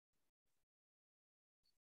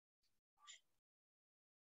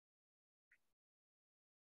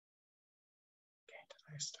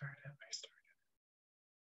I started.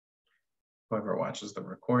 Whoever watches the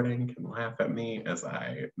recording can laugh at me as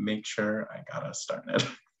I make sure I got us started.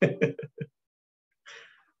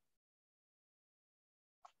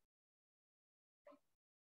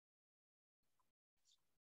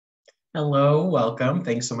 Hello, welcome.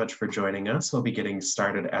 Thanks so much for joining us. We'll be getting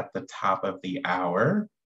started at the top of the hour.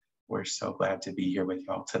 We're so glad to be here with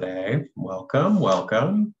y'all today. Welcome,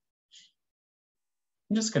 welcome.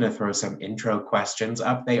 I'm just going to throw some intro questions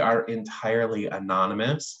up. They are entirely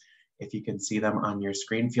anonymous. If you can see them on your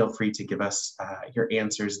screen, feel free to give us your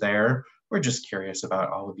answers there. We're just curious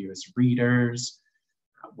about all of you as readers.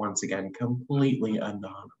 Once again, completely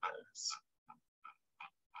anonymous.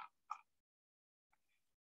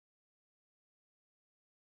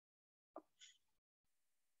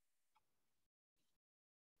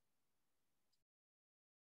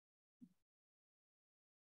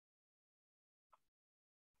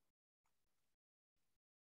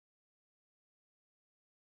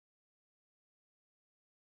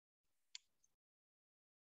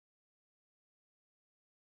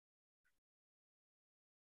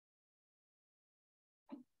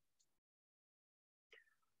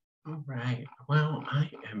 All right, well, I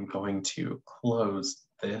am going to close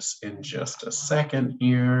this in just a second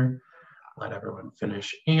here. Let everyone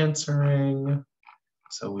finish answering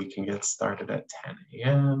so we can get started at 10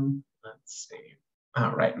 a.m. Let's see.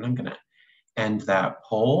 All right, and I'm gonna end that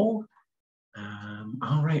poll.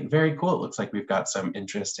 All right, very cool. It looks like we've got some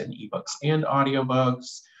interest in ebooks and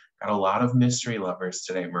audiobooks. Got a lot of mystery lovers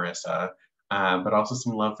today, Marissa, but also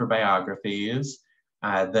some love for biographies.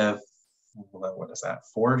 What is that?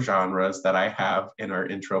 4 genres that I have in our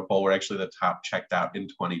intro poll were actually the top checked out in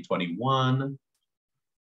 2021.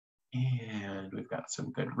 And we've got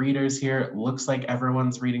some good readers here. It looks like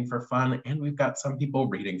everyone's reading for fun, and we've got some people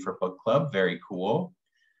reading for book club. Very cool.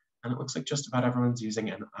 And it looks like just about everyone's using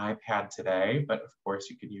an iPad today, but of course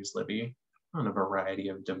you can use Libby on a variety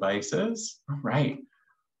of devices. All right.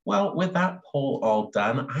 Well, with that poll all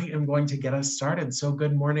done, I am going to get us started. So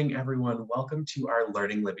good morning, everyone. Welcome to our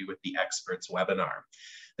Learning Libby with the Experts webinar.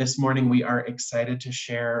 This morning, we are excited to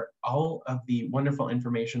share all of the wonderful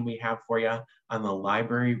information we have for you on the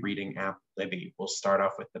library reading app, Libby. We'll start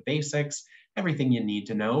off with the basics, everything you need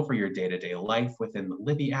to know for your day-to-day life within the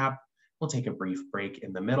Libby app. We'll take a brief break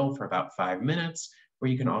in the middle for about 5 minutes, where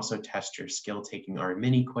you can also test your skill taking our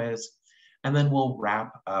mini quiz. And then we'll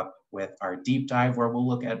wrap up with our deep dive, where we'll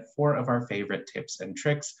look at 4 of our favorite tips and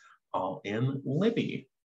tricks, all in Libby.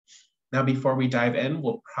 Now, before we dive in,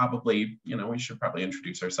 we'll probably, we should probably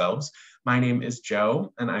introduce ourselves. My name is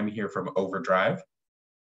Joe, and I'm here from OverDrive.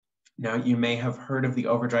 Now, you may have heard of the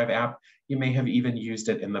OverDrive app. You may have even used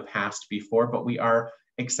it in the past before, but we are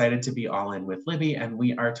excited to be all in with Libby, and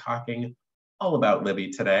we are talking all about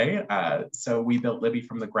Libby today. So we built Libby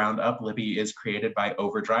from the ground up. Libby is created by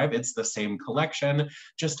OverDrive. It's the same collection,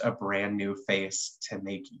 just a brand new face to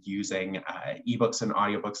make using ebooks and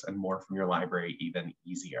audiobooks and more from your library even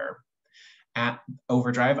easier. At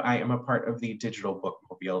OverDrive, I am a part of the digital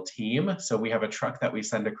bookmobile team. So we have a truck that we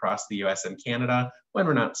send across the US and Canada when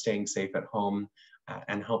we're not staying safe at home,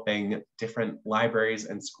 and helping different libraries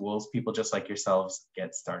and schools, people just like yourselves,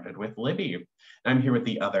 get started with Libby. I'm here with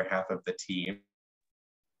the other half of the team.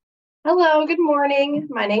 Hello, good morning.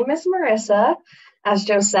 My name is Marissa. As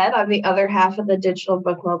Joe said, I'm the other half of the digital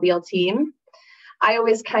bookmobile team. I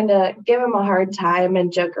always kind of give him a hard time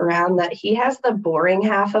and joke around that he has the boring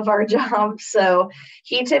half of our job. So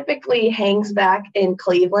he typically hangs back in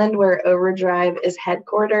Cleveland, where OverDrive is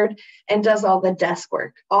headquartered, and does all the desk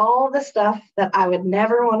work, all the stuff that I would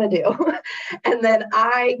never want to do. And then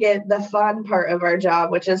I get the fun part of our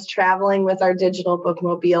job, which is traveling with our digital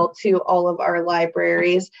bookmobile to all of our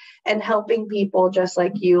libraries and helping people just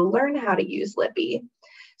like you learn how to use Libby.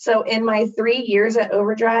 So in my 3 years at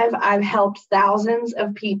OverDrive, I've helped thousands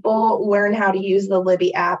of people learn how to use the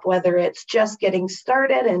Libby app, whether it's just getting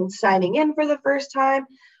started and signing in for the first time,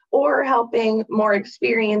 or helping more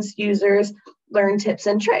experienced users learn tips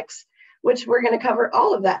and tricks, which we're going to cover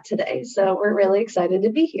all of that today. So we're really excited to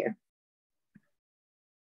be here.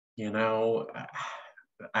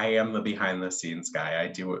 I am the behind the scenes guy. I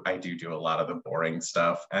do a lot of the boring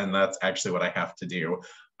stuff, and that's actually what I have to do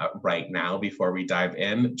right now before we dive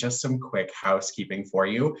in. Just some quick housekeeping for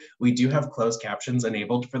you. We do have closed captions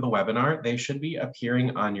enabled for the webinar. They should be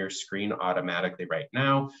appearing on your screen automatically right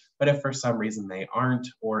now, but if for some reason they aren't,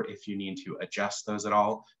 or if you need to adjust those at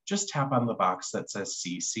all, just tap on the box that says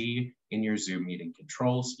CC in your Zoom meeting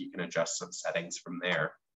controls. You can adjust some settings from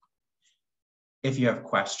there. If you have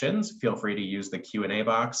questions, feel free to use the Q&A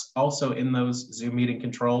box. Also in those Zoom meeting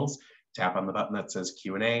controls, Tap on the button that says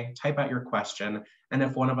Q&A, type out your question, and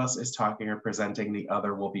if one of us is talking or presenting, the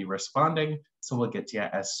other will be responding, so we'll get to you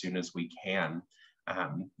as soon as we can.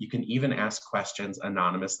 You can even ask questions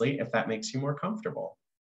anonymously if that makes you more comfortable.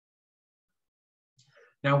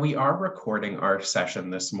 Now, we are recording our session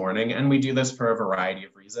this morning, and we do this for a variety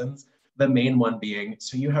of reasons. The main one being,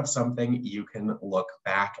 so you have something you can look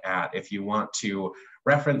back at. If you want to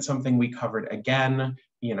reference something we covered again,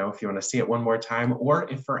 you know, if you want to see it one more time, or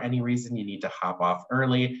if for any reason you need to hop off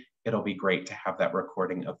early, it'll be great to have that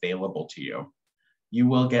recording available to you. You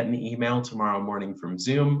will get an email tomorrow morning from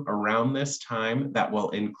Zoom around this time that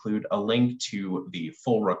will include a link to the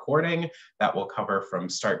full recording that will cover from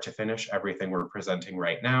start to finish everything we're presenting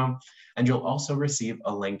right now. And you'll also receive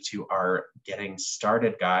a link to our Getting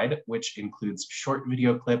Started guide, which includes short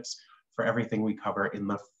video clips for everything we cover in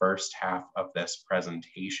the first half of this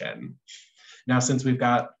presentation. Now, since we've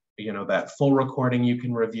got, you know, that full recording you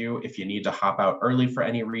can review, if you need to hop out early for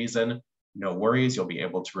any reason, no worries, you'll be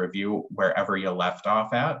able to review wherever you left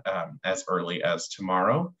off at as early as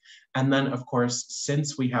tomorrow. And then, of course,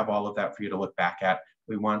 since we have all of that for you to look back at,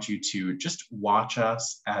 we want you to just watch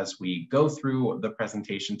us as we go through the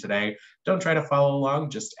presentation today. Don't try to follow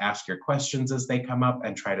along, just ask your questions as they come up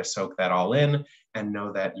and try to soak that all in, and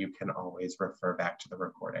know that you can always refer back to the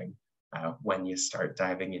recording when you start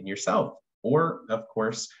diving in yourself. Or, of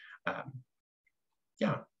course,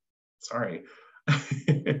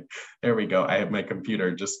 there we go. I have my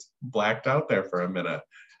computer just blacked out there for a minute.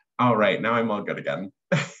 All right, now I'm all good again.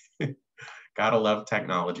 Gotta love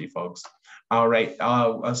technology, folks. All right,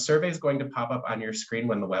 a survey is going to pop up on your screen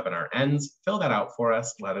when the webinar ends. Fill that out for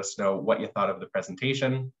us. Let us know what you thought of the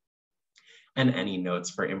presentation and any notes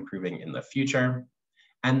for improving in the future.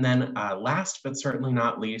 And then last but certainly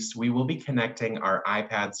not least, we will be connecting our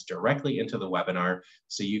iPads directly into the webinar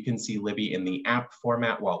so you can see Libby in the app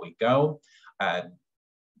format while we go.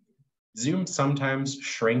 Zoom sometimes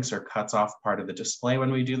shrinks or cuts off part of the display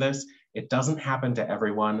when we do this. It doesn't happen to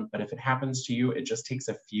everyone, but if it happens to you, it just takes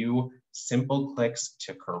a few simple clicks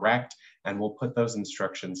to correct, and we'll put those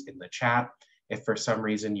instructions in the chat. If for some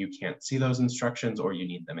reason you can't see those instructions or you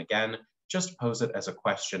need them again, just pose it as a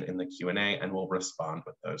question in the Q&A and we'll respond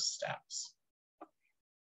with those steps.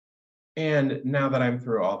 And now that I'm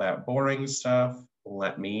through all that boring stuff,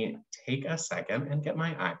 let me take a second and get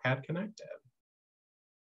my iPad connected.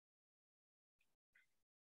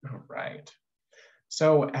 All right.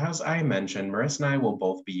 So as I mentioned, Marissa and I will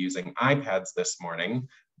both be using iPads this morning,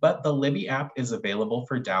 but the Libby app is available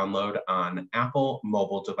for download on Apple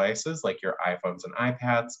mobile devices like your iPhones and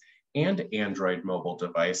iPads, and Android mobile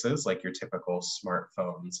devices like your typical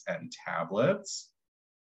smartphones and tablets.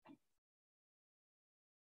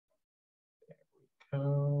 There we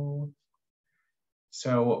go.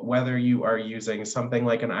 So whether you are using something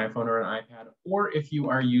like an iPhone or an iPad, or if you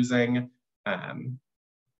are using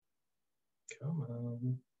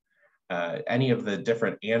any of the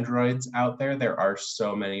different Androids out there, there are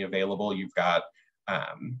so many available. You've got,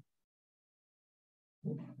 let's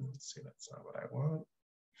see, that's not what I want.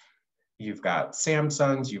 You've got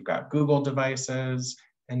Samsungs, you've got Google devices,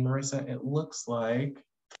 and Marissa, it looks like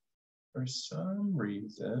for some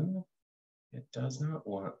reason, it does not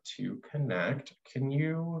want to connect. Can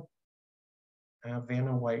you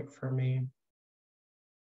Vanna White for me?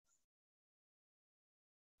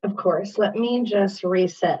 Of course, let me just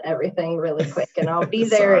reset everything really quick and I'll be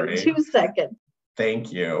there in 2 seconds.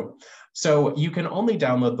 Thank you. So you can only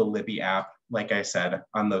download the Libby app, like I said,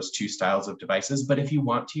 on those 2 styles of devices. But if you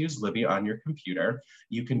want to use Libby on your computer,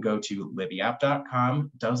 you can go to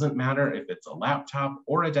libbyapp.com. Doesn't matter if it's a laptop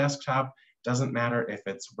or a desktop, doesn't matter if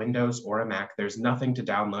it's Windows or a Mac, there's nothing to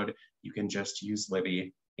download. You can just use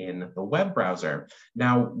Libby in the web browser.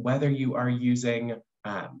 Now, whether you are using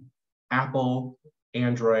Apple,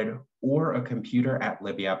 Android, or a computer at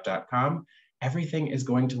libbyapp.com, everything is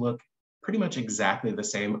going to look pretty much exactly the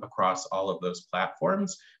same across all of those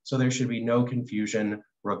platforms. So there should be no confusion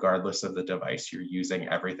regardless of the device you're using.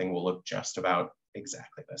 Everything will look just about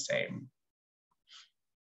exactly the same.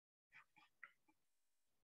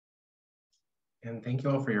 And thank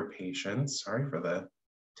you all for your patience. Sorry for the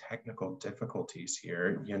technical difficulties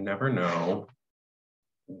here. You never know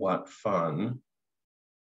what fun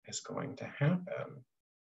is going to happen.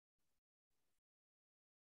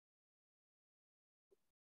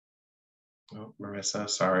 Oh, Marissa,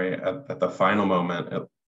 sorry, at the final moment, it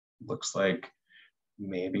looks like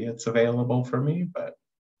maybe it's available for me, but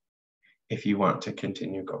if you want to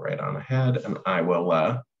continue, go right on ahead and I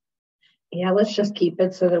will. Yeah, let's just keep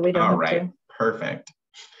it so that we don't have to. Perfect.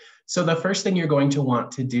 So the first thing you're going to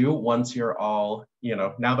want to do once you're all,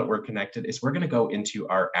 now that we're connected, is we're going to go into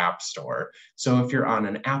our App Store. So if you're on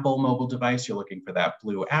an Apple mobile device, you're looking for that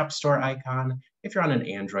blue App Store icon. If you're on an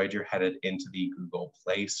Android, you're headed into the Google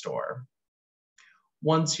Play Store.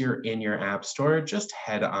 Once you're in your App Store, just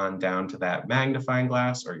head on down to that magnifying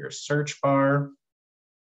glass or your search bar,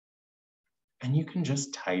 and you can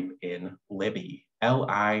just type in Libby,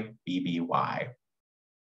 Libby.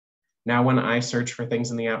 Now, when I search for things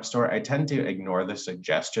in the App Store, I tend to ignore the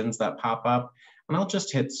suggestions that pop up, and I'll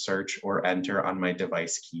just hit search or enter on my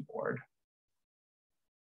device keyboard.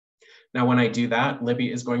 Now, when I do that,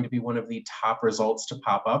 Libby is going to be one of the top results to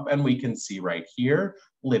pop up, and we can see right here,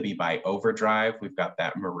 Libby by OverDrive. We've got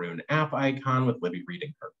that maroon app icon with Libby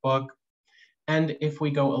reading her book. And if we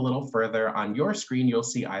go a little further on your screen, you'll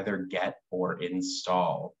see either get or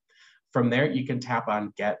install. From there, you can tap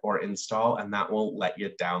on get or install, and that will let you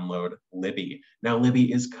download Libby. Now,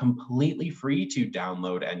 Libby is completely free to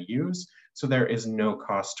download and use, so there is no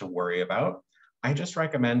cost to worry about. I just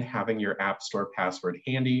recommend having your App Store password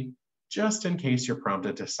handy, just in case you're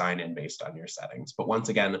prompted to sign in based on your settings. But once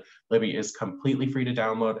again, Libby is completely free to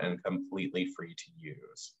download and completely free to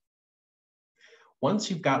use.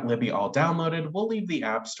 Once you've got Libby all downloaded, we'll leave the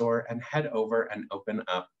App Store and head over and open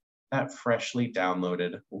up that freshly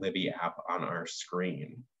downloaded Libby app on our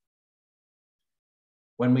screen.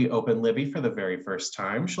 When we open Libby for the very first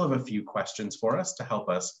time, she'll have a few questions for us to help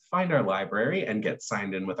us find our library and get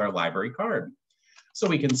signed in with our library card. So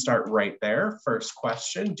we can start right there. First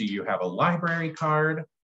question, do you have a library card?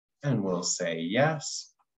 And we'll say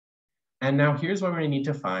yes. And now here's where we need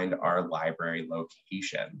to find our library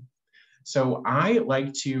location. So I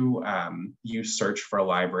like to use search for a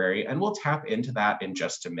library, and we'll tap into that in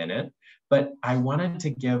just a minute. But I wanted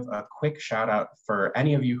to give a quick shout out for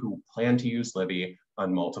any of you who plan to use Libby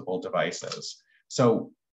on multiple devices.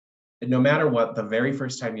 So no matter what, the very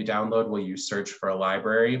first time you download, we'll use search for a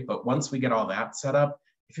library. But once we get all that set up,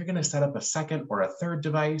 if you're going to set up a second or a third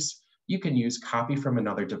device, you can use copy from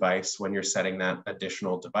another device when you're setting that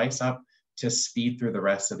additional device up. To speed through the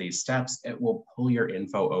rest of these steps, it will pull your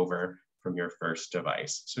info over from your first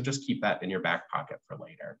device. So just keep that in your back pocket for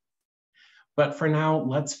later. But for now,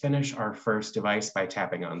 let's finish our first device by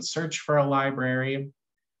tapping on search for a library.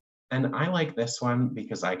 And I like this one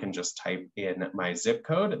because I can just type in my zip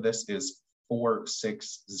code. This is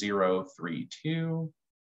 46032.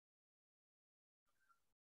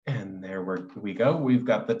 And there we go. We've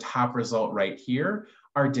got the top result right here.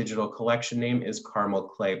 Our digital collection name is Carmel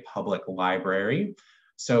Clay Public Library.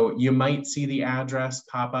 So you might see the address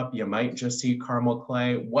pop up. You might just see Carmel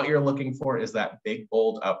Clay. What you're looking for is that big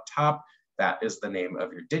bold up top. That is the name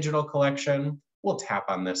of your digital collection. We'll tap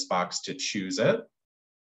on this box to choose it.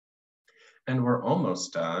 And we're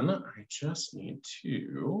almost done. I just need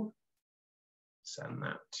to send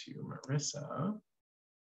that to Marissa.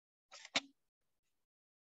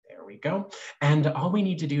 There we go. And all we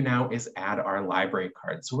need to do now is add our library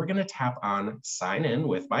card. So we're going to tap on sign in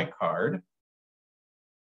with my card.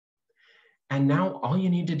 And now all you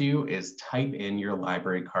need to do is type in your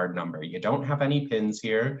library card number. You don't have any pins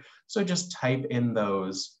here, so just type in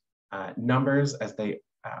those numbers as they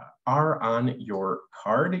are on your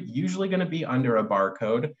card, usually going to be under a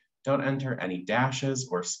barcode. Don't enter any dashes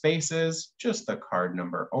or spaces, just the card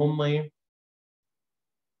number only.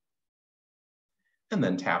 And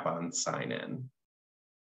then tap on sign in.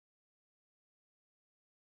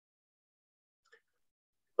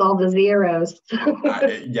 All the zeros.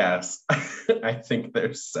 Yes, I think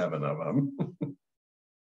there's 7 of them.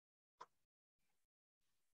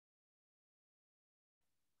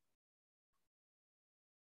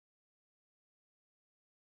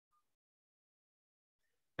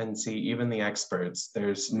 And see, even the experts,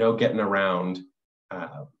 there's no getting around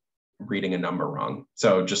reading a number wrong.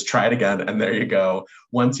 So just try it again, and there you go.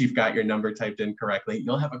 Once you've got your number typed in correctly,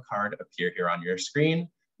 you'll have a card appear here on your screen.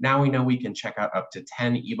 Now we know we can check out up to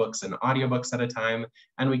 10 ebooks and audiobooks at a time,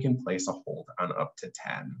 and we can place a hold on up to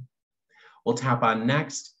 10. We'll tap on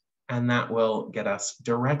next, and that will get us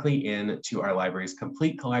directly into our library's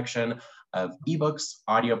complete collection of ebooks,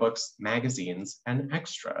 audiobooks, magazines, and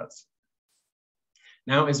extras.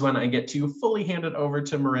 Now is when I get to fully hand it over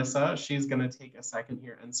to Marissa. She's going to take a second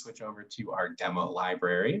here and switch over to our demo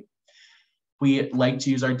library. We like to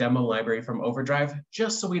use our demo library from OverDrive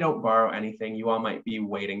just so we don't borrow anything you all might be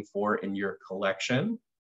waiting for in your collection.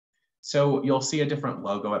 So you'll see a different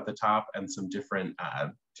logo at the top and some different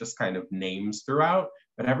just kind of names throughout,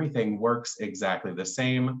 but everything works exactly the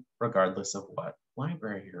same regardless of what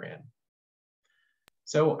library you're in.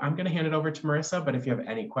 So I'm going to hand it over to Marissa, but if you have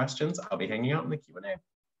any questions, I'll be hanging out in the Q&A.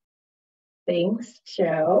 Thanks,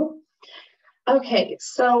 Joe. Okay,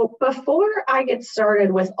 so before I get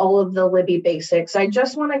started with all of the Libby basics, I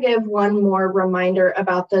just want to give one more reminder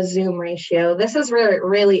about the zoom ratio. This is where it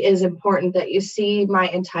really is important that you see my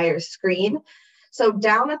entire screen. So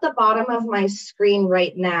down at the bottom of my screen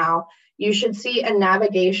right now, you should see a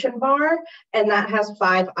navigation bar, and that has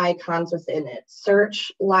 5 icons within it: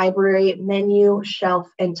 search, library, menu, shelf,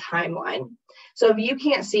 and timeline. So if you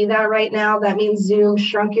can't see that right now, that means Zoom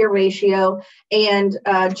shrunk your ratio. And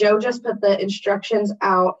Joe just put the instructions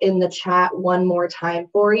out in the chat one more time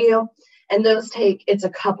for you. And those it's a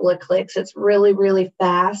couple of clicks. It's really, really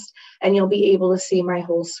fast. And you'll be able to see my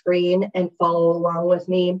whole screen and follow along with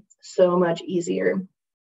me so much easier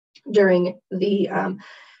during the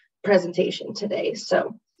presentation today.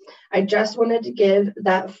 So I just wanted to give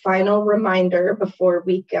that final reminder before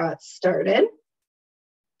we got started.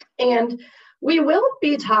 And we will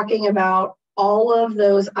be talking about all of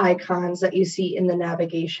those icons that you see in the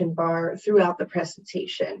navigation bar throughout the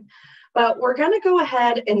presentation. But we're going to go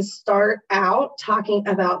ahead and start out talking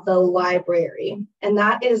about the library. And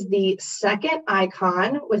that is the second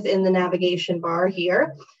icon within the navigation bar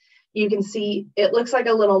here. You can see it looks like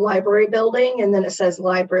a little library building, and then it says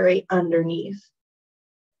library underneath.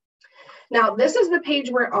 Now, this is the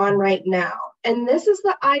page we're on right now. And this is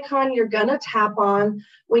the icon you're going to tap on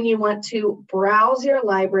when you want to browse your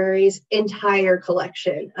library's entire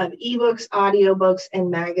collection of ebooks, audiobooks,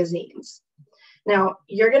 and magazines. Now,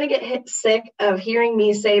 you're going to get sick of hearing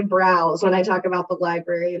me say browse when I talk about the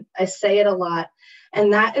library. I say it a lot.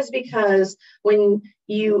 And that is because when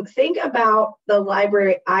you think about the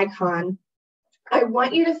library icon, I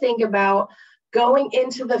want you to think about going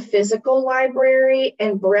into the physical library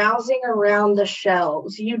and browsing around the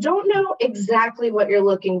shelves. You don't know exactly what you're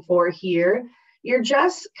looking for here. You're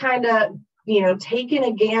just kind of, taking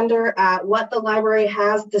a gander at what the library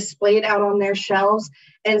has displayed out on their shelves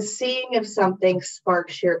and seeing if something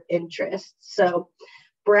sparks your interest. So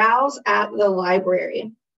browse at the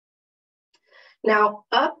library. Now,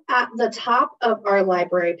 up at the top of our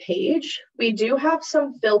library page, we do have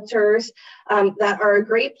some filters that are a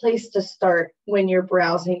great place to start when you're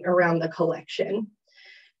browsing around the collection.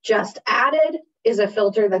 Just added is a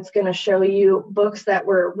filter that's going to show you books that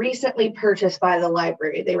were recently purchased by the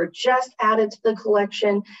library. They were just added to the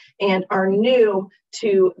collection and are new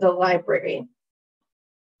to the library.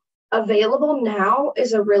 Available now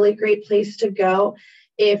is a really great place to go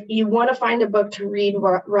if you want to find a book to read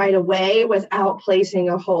right away without placing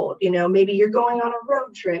a hold. Maybe you're going on a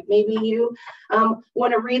road trip. Maybe you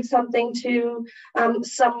want to read something to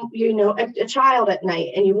a child at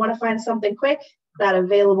night, and you want to find something quick. That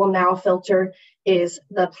available now filter is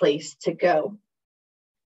the place to go.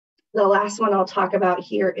 The last one I'll talk about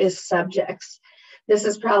here is subjects. This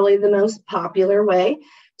is probably the most popular way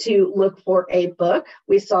to look for a book.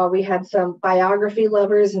 We had some biography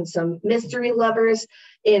lovers and some mystery lovers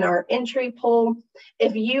in our entry poll.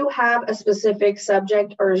 If you have a specific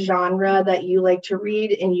subject or genre that you like to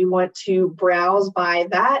read and you want to browse by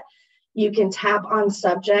that, you can tap on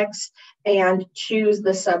subjects and choose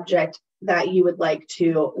the subject that you would like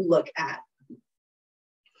to look at.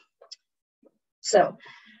 So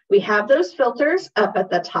we have those filters up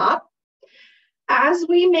at the top. As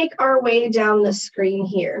we make our way down the screen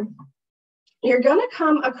here, you're going to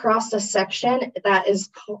come across a section that is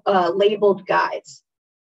labeled guides.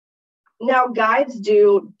 Now, guides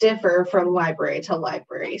do differ from library to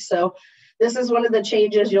library. So this is one of the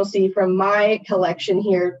changes you'll see from my collection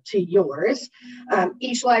here to yours.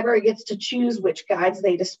 Each library gets to choose which guides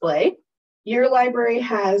they display. Your library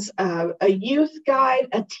has a youth guide,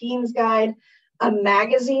 a teens guide, a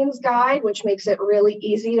magazines guide, which makes it really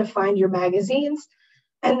easy to find your magazines,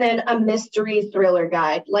 and then a mystery thriller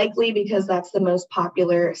guide, likely because that's the most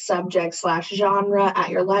popular subject / genre at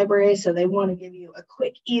your library, so they want to give you a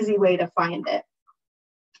quick, easy way to find it.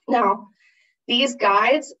 Now, these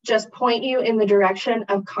guides just point you in the direction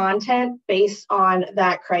of content based on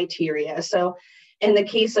that criteria. So in the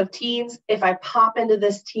case of teens, if I pop into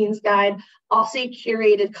this teens guide, I'll see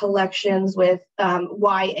curated collections with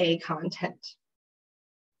YA content.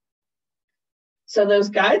 So those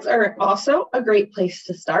guides are also a great place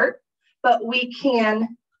to start, but we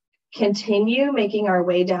can continue making our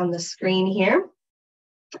way down the screen here.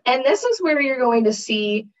 And this is where you're going to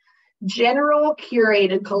see general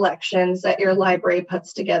curated collections that your library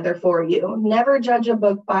puts together for you. Never judge a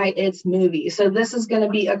book by its movie. So this is going to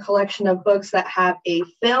be a collection of books that have a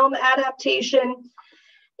film adaptation.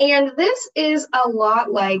 And this is a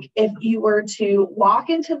lot like if you were to walk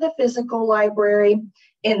into the physical library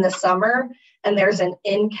in the summer and there's an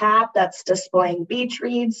end cap that's displaying beach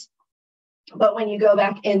reads. But when you go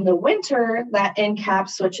back in the winter, that end cap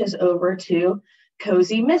switches over to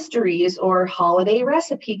cozy mysteries or holiday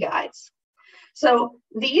recipe guides. So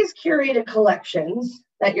these curated collections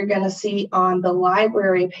that you're going to see on the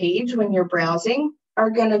library page when you're browsing are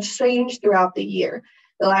going to change throughout the year.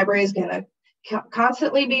 The library is going to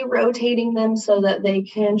constantly be rotating them so that they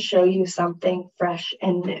can show you something fresh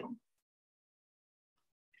and new.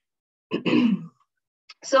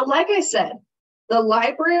 So like I said, the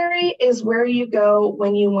library is where you go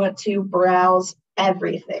when you want to browse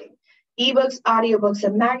everything. Ebooks, audiobooks,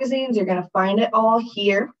 and magazines, you're going to find it all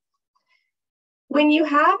here. When you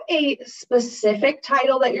have a specific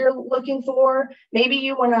title that you're looking for, maybe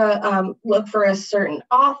you want to look for a certain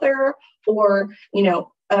author or,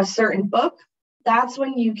 a certain book, that's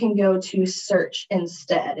when you can go to search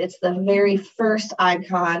instead. It's the very first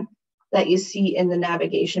icon that you see in the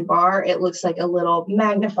navigation bar. It looks like a little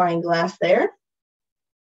magnifying glass there.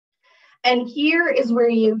 And here is where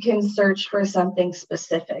you can search for something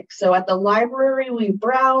specific. So at the library, we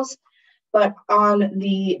browse, but on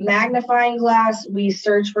the magnifying glass, we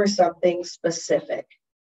search for something specific.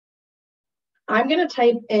 I'm going to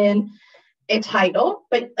type in a title,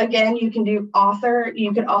 but again, you can do author.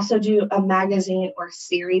 You could also do a magazine or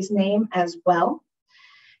series name as well.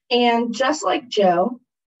 And just like Joe,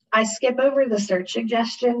 I skip over the search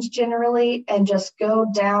suggestions generally and just go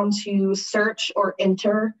down to search or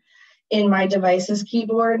enter in my device's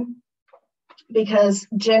keyboard, because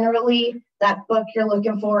generally that book you're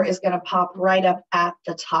looking for is going to pop right up at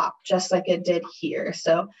the top, just like it did here.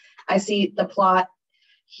 So I see the plot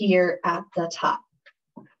here at the top.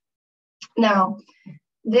 Now,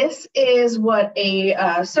 this is what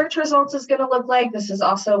a search results is going to look like. This is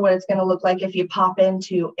also what it's going to look like if you pop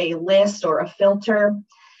into a list or a filter.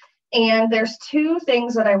 And there's two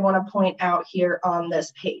things that I want to point out here on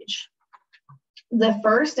this page. The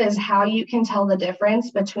first is how you can tell the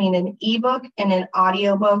difference between an ebook and an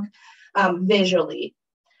audiobook visually.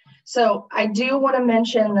 So I do want to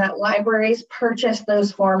mention that libraries purchase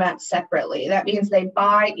those formats separately. That means they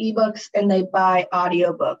buy ebooks and they buy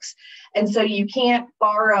audiobooks. And so you can't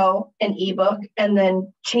borrow an ebook and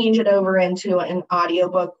then change it over into an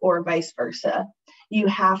audiobook or vice versa. You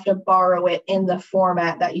have to borrow it in the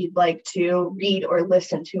format that you'd like to read or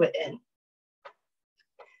listen to it in.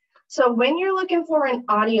 So when you're looking for an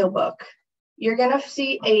audiobook, you're going to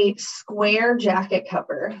see a square jacket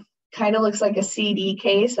cover. Kind of looks like a CD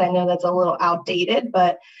case. I know that's a little outdated,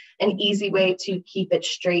 but an easy way to keep it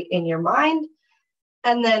straight in your mind.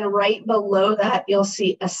 And then right below that, you'll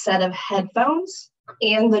see a set of headphones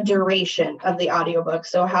and the duration of the audiobook,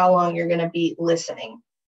 so how long you're going to be listening.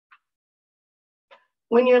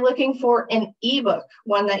 When you're looking for an ebook,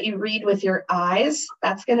 one that you read with your eyes,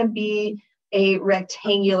 that's going to be a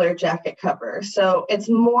rectangular jacket cover. So it's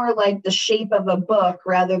more like the shape of a book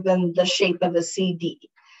rather than the shape of a CD.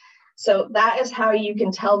 So that is how you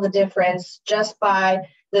can tell the difference just by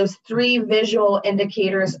those three visual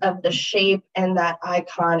indicators of the shape and that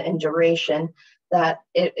icon and duration, that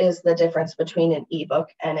it is the difference between an ebook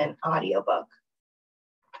and an audiobook.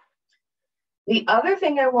 The other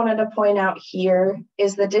thing I wanted to point out here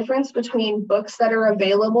is the difference between books that are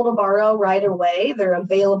available to borrow right away, they're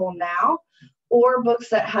available now, or books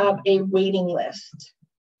that have a waiting list.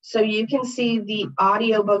 So you can see the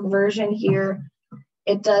audiobook version here.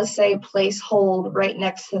 It does say place hold right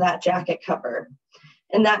next to that jacket cover.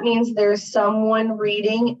 And that means there's someone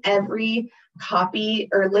reading every copy,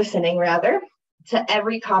 or listening rather, to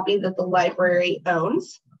every copy that the library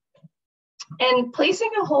owns. And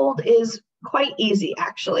placing a hold is quite easy,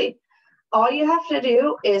 actually. All you have to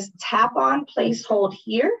do is tap on place hold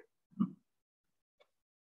here.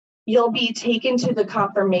 You'll be taken to the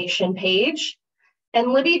confirmation page.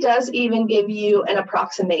 And Libby does even give you an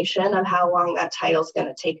approximation of how long that title is going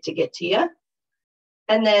to take to get to you.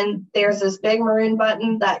 And then there's this big maroon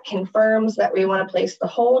button that confirms that we want to place the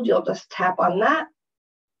hold. You'll just tap on that.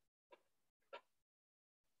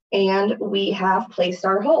 And we have placed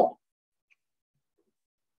our hold.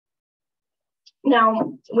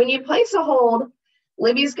 Now, when you place a hold,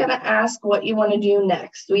 Libby's going to ask what you want to do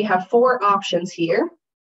next. We have 4 options here.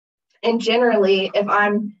 And generally, if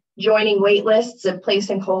I'm joining wait lists and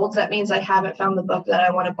placing holds, that means I haven't found the book that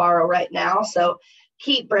I want to borrow right now. So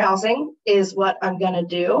keep browsing is what I'm going to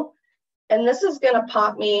do. And this is going to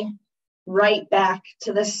pop me right back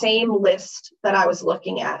to the same list that I was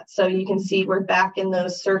looking at. So you can see we're back in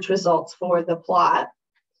those search results for the plot.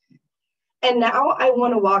 And now I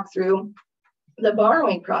want to walk through the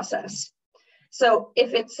borrowing process. So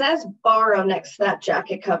if it says borrow next to that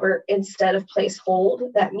jacket cover instead of place hold,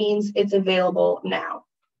 that means it's available now.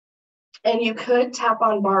 And you could tap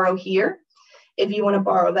on borrow here. if you want to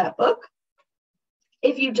borrow that book.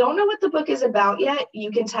 If you don't know what the book is about yet,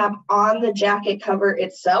 you can tap on the jacket cover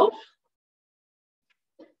itself,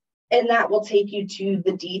 and that will take you to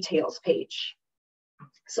the details page.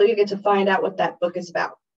 So you get to find out what that book is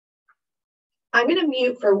about. I'm going to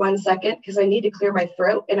mute for 1 second because I need to clear my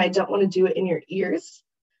throat and I don't want to do it in your ears.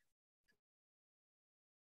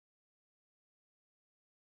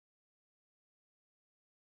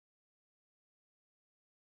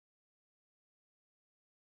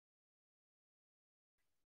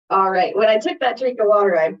 All right, when I took that drink of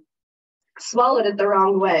water, I swallowed it the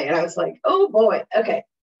wrong way and I was like, oh boy, okay.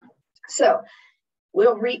 So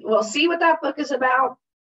we'll see what that book is about.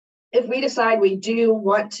 If we decide we do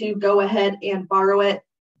want to go ahead and borrow it,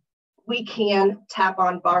 we can tap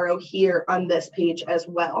on borrow here on this page as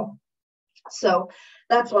well. So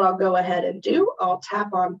that's what I'll go ahead and do. I'll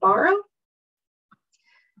tap on borrow.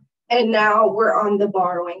 And now we're on the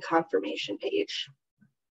borrowing confirmation page.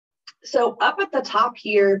 So up at the top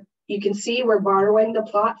here, you can see we're borrowing the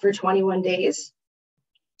plot for 21 days.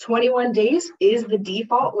 21 days is the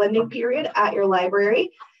default lending period at your library.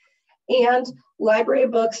 And library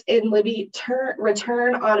books in Libby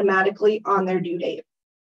return automatically on their due date.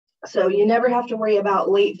 So you never have to worry about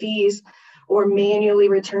late fees or manually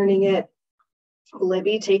returning it.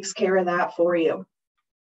 Libby takes care of that for you.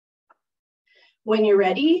 When you're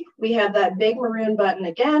ready, we have that big maroon button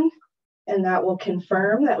again, and that will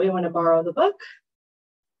confirm that we want to borrow the book.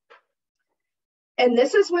 And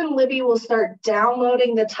this is when Libby will start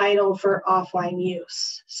downloading the title for offline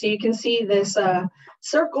use. So you can see this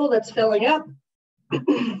circle that's filling up.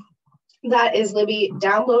 That is Libby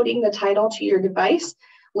downloading the title to your device.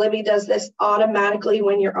 Libby does this automatically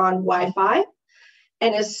when you're on Wi-Fi.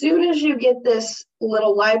 And as soon as you get this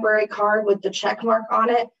little library card with the check mark on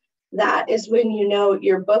it, that is when you know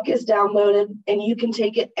your book is downloaded and you can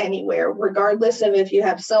take it anywhere, regardless of if you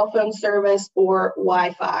have cell phone service or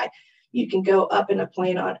Wi-Fi. You can go up in a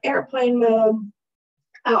plane on airplane mode,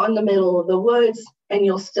 out in the middle of the woods, and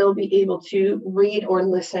you'll still be able to read or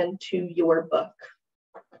listen to your book.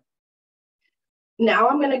 Now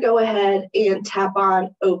I'm going to go ahead and tap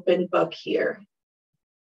on Open Book here.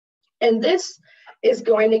 And this is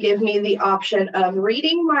going to give me the option of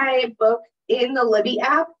reading my book in the Libby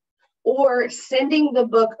app or sending the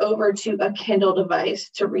book over to a Kindle device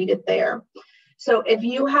to read it there. So if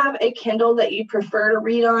you have a Kindle that you prefer to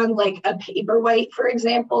read on, like a Paperwhite, for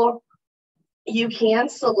example, you can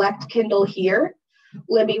select Kindle here.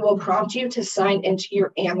 Libby will prompt you to sign into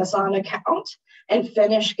your Amazon account and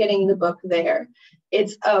finish getting the book there.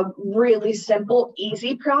 It's a really simple,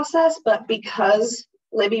 easy process, but because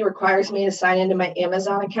Libby requires me to sign into my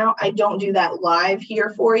Amazon account, I don't do that live here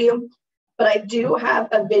for you. But I do have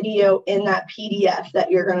a video in that PDF that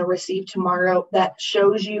you're going to receive tomorrow that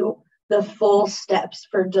shows you the full steps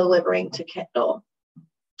for delivering to Kindle.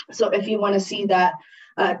 So if you want to see that,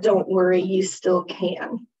 don't worry, you still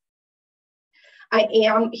can. I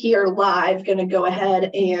am here live going to go ahead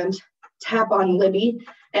and tap on Libby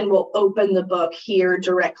and we'll open the book here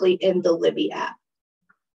directly in the Libby app.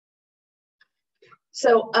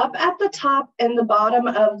 So up at the top and the bottom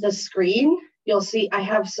of the screen, you'll see I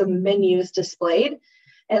have some menus displayed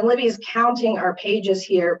and Libby's counting our pages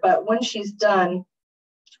here, but when she's done,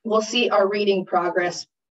 we'll see our reading progress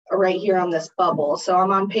right here on this bubble. So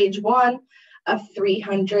I'm on page 1 of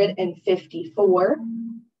 354.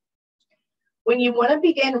 When you want to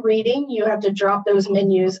begin reading, you have to drop those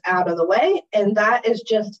menus out of the way, and that is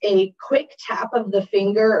just a quick tap of the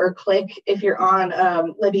finger or click. If you're on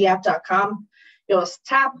libbyapp.com, you'll just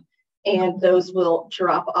tap and those will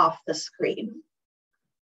drop off the screen.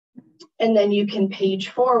 And then you can page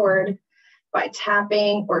forward by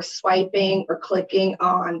tapping or swiping or clicking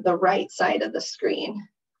on the right side of the screen.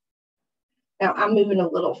 Now I'm moving a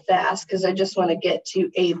little fast because I just want to get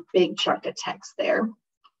to a big chunk of text there.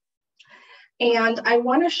 And I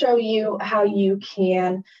want to show you how you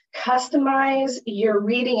can customize your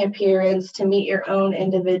reading appearance to meet your own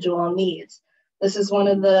individual needs. This is one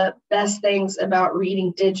of the best things about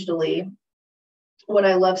reading digitally. What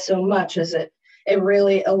I love so much is it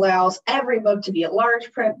really allows every book to be a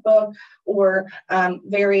large print book or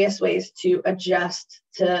various ways to adjust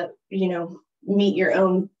to, meet your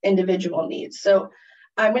own individual needs. So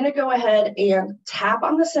I'm going to go ahead and tap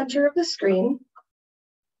on the center of the screen.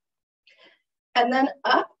 And then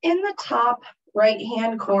up in the top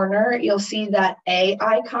right-hand corner, you'll see that A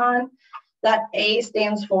icon. That A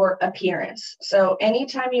stands for appearance. So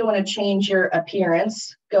anytime you want to change your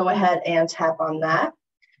appearance, go ahead and tap on that.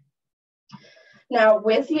 Now,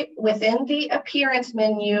 within the appearance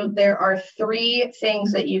menu, there are 3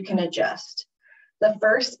 things that you can adjust. The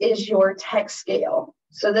first is your text scale.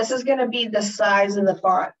 So this is going to be the size of the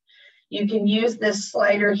font. You can use this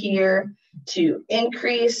slider here to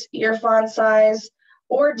increase your font size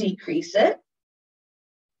or decrease it.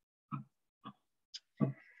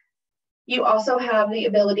 You also have the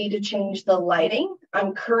ability to change the lighting.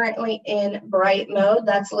 I'm currently in bright mode.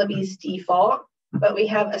 That's Libby's default, but we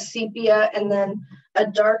have a sepia and then a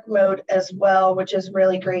dark mode as well, which is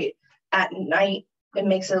really great at night. It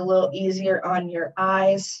makes it a little easier on your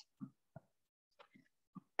eyes.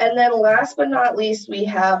 And then last but not least, we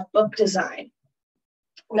have book design.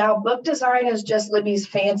 Now, book design is just Libby's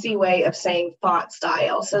fancy way of saying font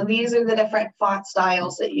style. So these are the different font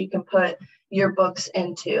styles that you can put your books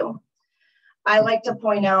into. I like to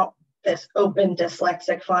point out this open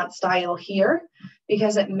dyslexic font style here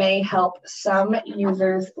because it may help some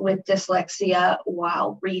users with dyslexia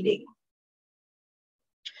while reading.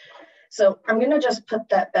 So I'm going to just put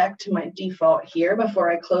that back to my default here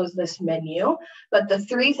before I close this menu. But the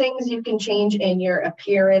three things you can change in your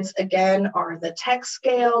appearance, again, are the text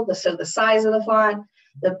scale, so the size of the font,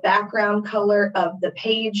 the background color of the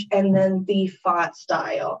page, and then the font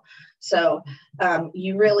style. So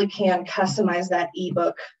you really can customize that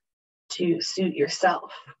ebook to suit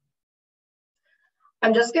yourself.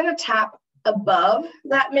 I'm just going to tap above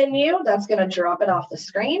that menu. That's going to drop it off the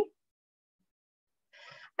screen.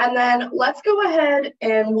 And then let's go ahead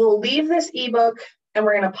and we'll leave this ebook and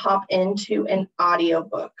we're going to pop into an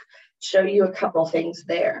audiobook, show you a couple things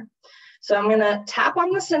there. So I'm going to tap on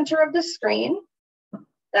the center of the screen.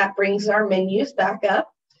 That brings our menus back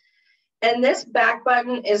up. And this back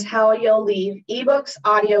button is how you'll leave ebooks,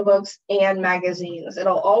 audiobooks, and magazines.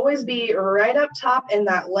 It'll always be right up top in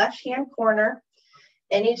that left-hand corner.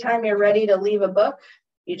 Anytime you're ready to leave a book,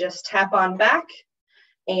 you just tap on back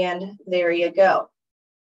and there you go.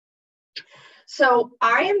 So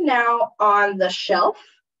I am now on the shelf,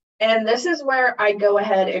 and this is where I go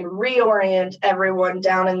ahead and reorient everyone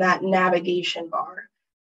down in that navigation bar.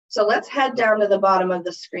 So let's head down to the bottom of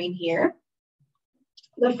the screen here.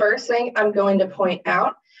 The first thing I'm going to point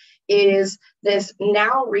out is this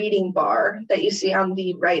now reading bar that you see on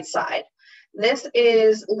the right side. This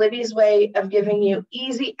is Libby's way of giving you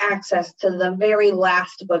easy access to the very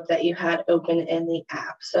last book that you had open in the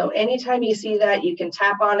app. So anytime you see that, you can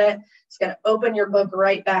tap on it. It's going to open your book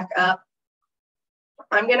right back up.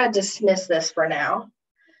 I'm going to dismiss this for now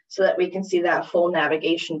so that we can see that full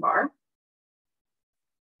navigation bar.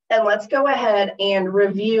 And let's go ahead and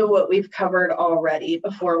review what we've covered already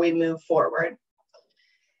before we move forward.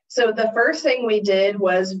 So the first thing we did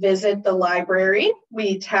was visit the library.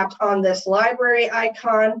 We tapped on this library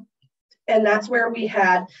icon, and that's where we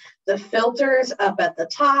had the filters up at the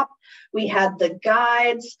top. We had the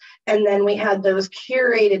guides, and then we had those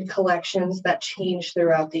curated collections that change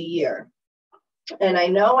throughout the year. And I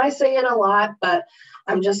know I say it a lot, but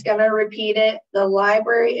I'm just going to repeat it. The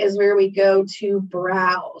library is where we go to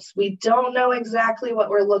browse. We don't know exactly what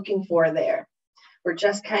we're looking for there. We're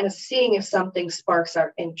just kind of seeing if something sparks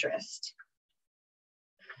our interest.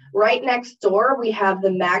 Right next door, we have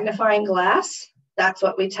the magnifying glass. That's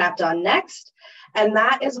what we tapped on next. And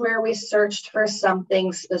that is where we searched for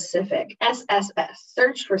something specific. SSS,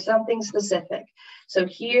 search for something specific. So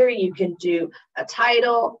here you can do a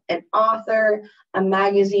title, an author, a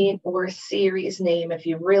magazine, or a series name if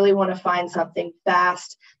you really want to find something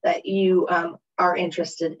fast that you are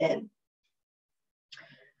interested in.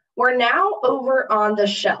 We're now over on the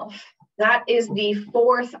shelf. That is the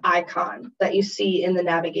fourth icon that you see in the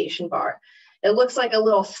navigation bar. It looks like a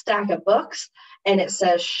little stack of books, and it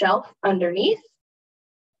says shelf underneath.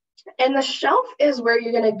 And the shelf is where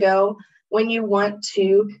you're going to go when you want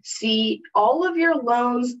to see all of your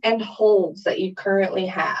loans and holds that you currently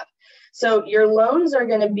have. So your loans are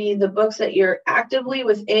going to be the books that you're actively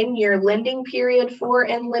within your lending period for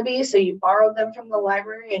in Libby. So you borrowed them from the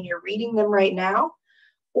library and you're reading them right now,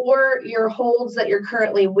 or your holds that you're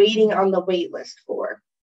currently waiting on the wait list for.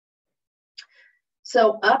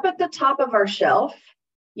 So up at the top of our shelf,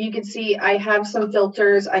 you can see I have some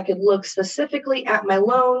filters. I could look specifically at my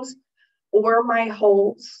loans or my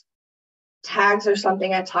holds. Tags are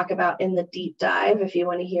something I talk about in the deep dive if you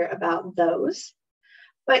want to hear about those.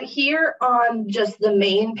 But here on just the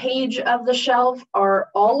main page of the shelf are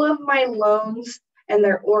all of my loans, and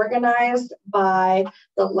they're organized by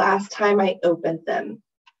the last time I opened them.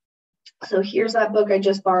 So here's that book I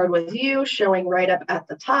just borrowed with you, showing right up at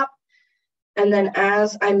the top. And then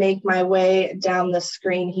as I make my way down the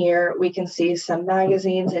screen here, we can see some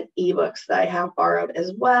magazines and ebooks that I have borrowed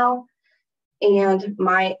as well, and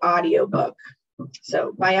my audiobook.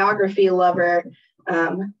 So biography lover,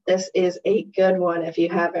 This is a good one. If you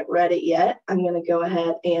haven't read it yet, I'm going to go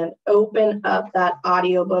ahead and open up that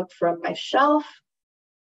audiobook from my shelf.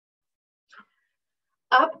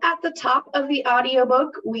 Up at the top of the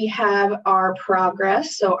audiobook, we have our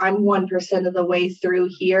progress. So I'm 1% of the way through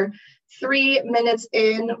here, 3 minutes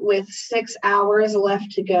in with 6 hours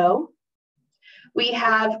left to go. We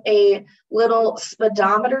have a little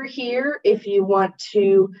speedometer here if you want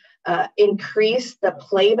to increase the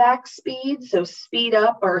playback speed, so speed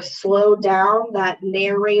up or slow down that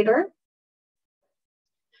narrator.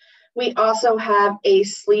 We also have a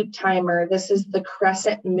sleep timer. This is the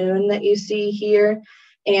crescent moon that you see here,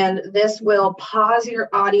 and this will pause your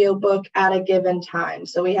audiobook at a given time.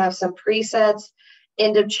 So we have some presets.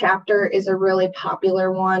 End of chapter is a really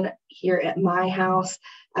popular one here at my house.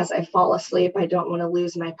 As I fall asleep, I don't want to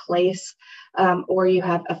lose my place, or you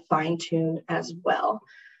have a fine tune as well.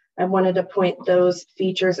 I wanted to point those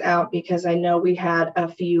features out because I know we had a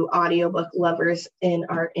few audiobook lovers in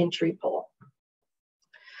our entry poll.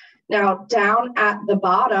 Now, down at the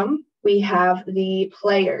bottom, we have the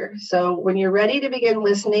player. So when you're ready to begin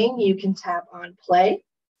listening, you can tap on play.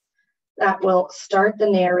 That will start the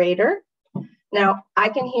narrator. Now, I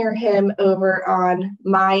can hear him over on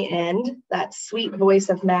my end, that sweet voice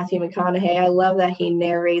of Matthew McConaughey. I love that he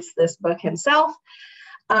narrates this book himself,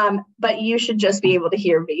 but you should just be able to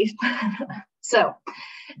hear me. So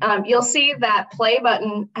you'll see that play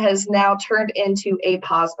button has now turned into a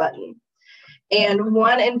pause button. And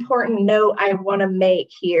one important note I want to make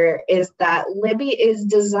here is that Libby is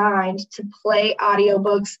designed to play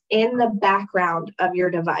audiobooks in the background of your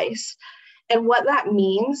device. And what that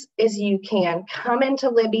means is you can come into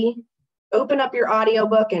Libby, open up your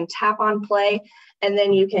audiobook and tap on play, and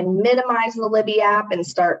then you can minimize the Libby app and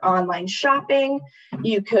start online shopping.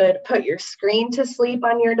 You could put your screen to sleep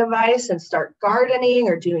on your device and start gardening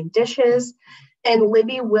or doing dishes. And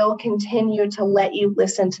Libby will continue to let you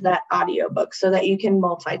listen to that audiobook so that you can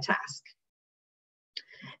multitask.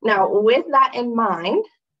 Now, with that in mind,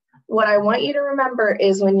 what I want you to remember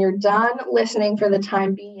is when you're done listening for the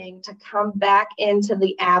time being to come back into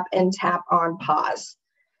the app and tap on pause.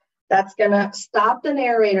 That's going to stop the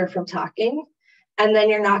narrator from talking, and then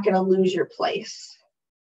you're not going to lose your place.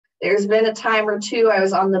 There's been a time or two I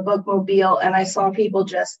was on the bookmobile and I saw people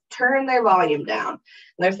just turn their volume down. And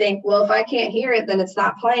they're thinking, well, if I can't hear it, then it's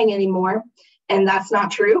not playing anymore. And that's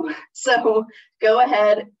not true. So go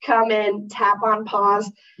ahead, come in, tap on pause,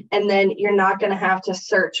 and then you're not going to have to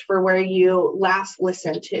search for where you last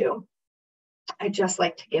listened to. I just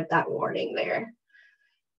like to give that warning there.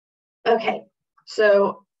 Okay,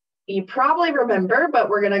 so you probably remember, but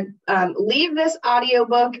we're going to leave this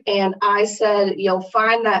audiobook, and I said you'll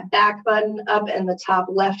find that back button up in the top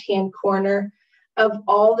left-hand corner of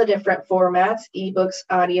all the different formats, ebooks,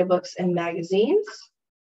 audiobooks, and magazines.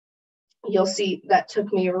 You'll see that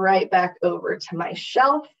took me right back over to my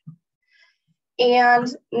shelf. And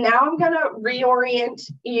now I'm going to reorient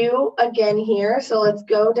you again here. So let's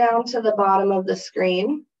go down to the bottom of the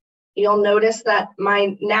screen. You'll notice that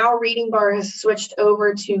my now reading bar has switched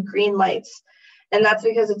over to green lights. And that's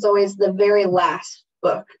because it's always the very last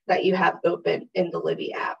book that you have open in the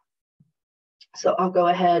Libby app. So I'll go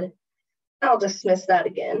ahead. I'll dismiss that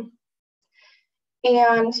again.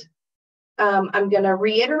 And I'm going to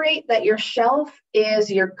reiterate that your shelf is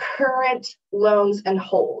your current loans and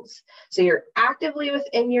holds. So you're actively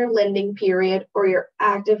within your lending period or you're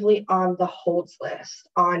actively on the holds list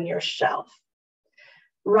on your shelf.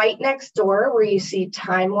 Right next door where you see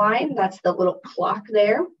timeline, that's the little clock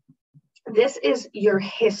there. This is your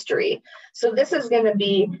history. So this is going to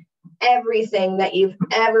be everything that you've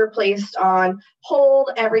ever placed on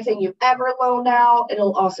hold, everything you've ever loaned out.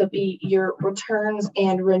 It'll also be your returns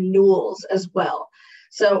and renewals as well.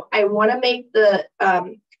 So I want to make the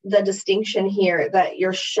distinction here that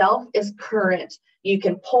your shelf is current. You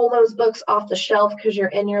can pull those books off the shelf because you're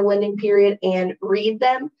in your lending period and read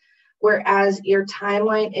them, whereas your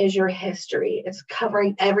timeline is your history. It's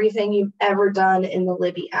covering everything you've ever done in the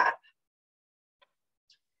Libby app.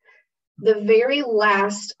 The very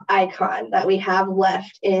last icon that we have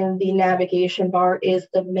left in the navigation bar is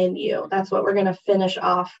the menu. That's what we're going to finish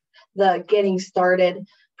off the getting started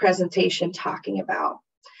presentation talking about.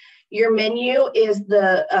 Your menu is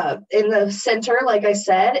the in the center, like I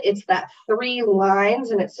said, it's that 3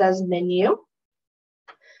 lines and it says menu.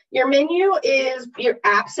 Your menu is your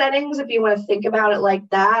app settings, if you want to think about it like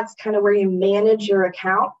that. It's kind of where you manage your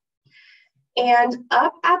account. And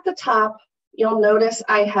up at the top, you'll notice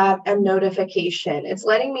I have a notification. It's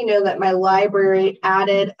letting me know that my library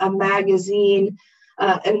added a magazine,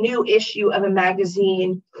 a new issue of a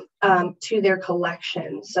magazine to their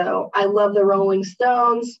collection. So I love the Rolling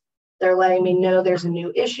Stones. They're letting me know there's a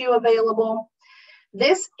new issue available.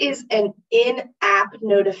 This is an in-app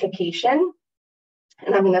notification,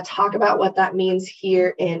 and I'm going to talk about what that means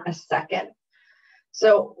here in a second.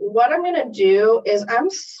 So what I'm going to do is I'm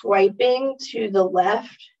swiping to the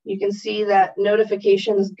left. You can see that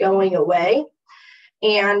notifications going away.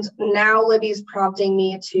 And now Libby's prompting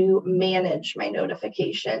me to manage my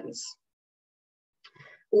notifications.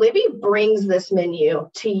 Libby brings this menu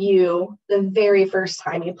to you the very first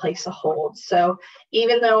time you place a hold. So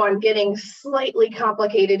even though I'm getting slightly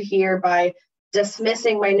complicated here by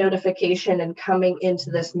dismissing my notification and coming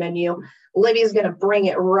into this menu, Libby's going to bring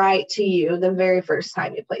it right to you the very first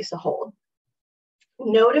time you place a hold.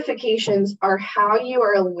 Notifications are how you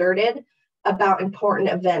are alerted about important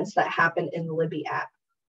events that happen in the Libby app.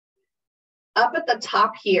 Up at the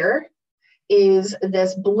top here is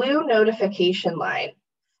this blue notification line.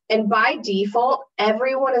 And by default,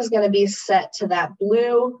 everyone is going to be set to that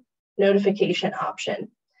blue notification option.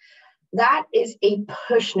 That is a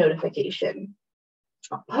push notification.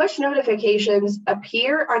 Push notifications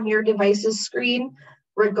appear on your device's screen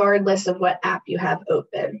regardless of what app you have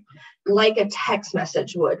open, like a text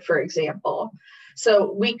message would, for example.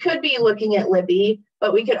 So we could be looking at Libby,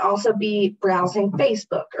 but we could also be browsing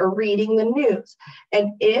Facebook or reading the news.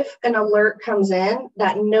 And if an alert comes in,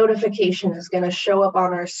 that notification is going to show up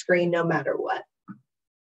on our screen no matter what.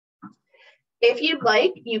 If you'd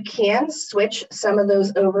like, you can switch some of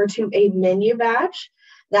those over to a menu badge.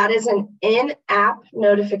 That is an in-app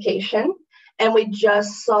notification. And we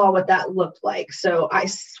just saw what that looked like. So I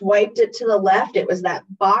swiped it to the left. It was that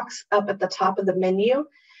box up at the top of the menu.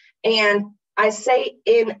 And I say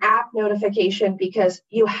in-app notification because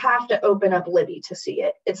you have to open up Libby to see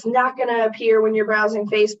it. It's not going to appear when you're browsing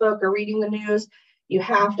Facebook or reading the news. You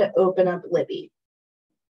have to open up Libby.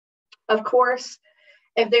 Of course,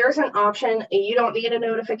 if there's an option you don't need a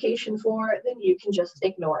notification for, then you can just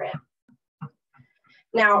ignore it.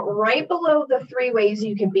 Now, right below the 3 ways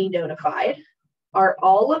you can be notified are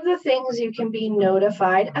all of the things you can be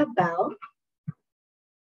notified about.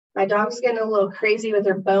 My dog's getting a little crazy with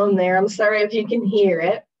her bone there. I'm sorry if you can hear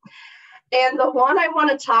it. And the one I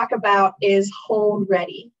want to talk about is Hold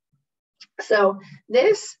Ready. So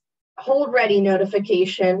this Hold Ready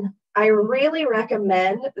notification, I really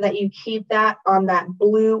recommend that you keep that on that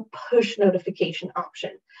blue push notification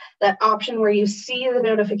option. That option where you see the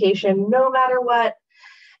notification no matter what.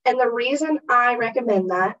 And the reason I recommend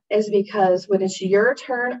that is because when it's your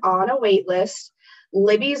turn on a wait list,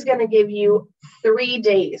 Libby's going to give you 3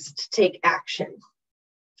 days to take action.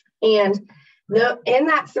 And in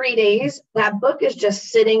that 3 days, that book is just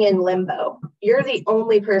sitting in limbo. You're the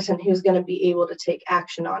only person who's going to be able to take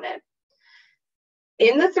action on it.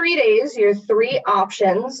 In the 3 days, your 3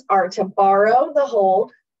 options are to borrow the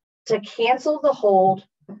hold, to cancel the hold,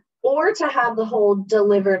 or to have the hold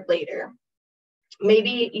delivered later.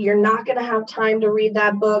 Maybe you're not going to have time to read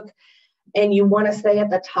that book and you want to stay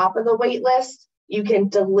at the top of the wait list. You can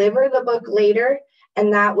deliver the book later,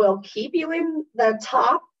 and that will keep you in the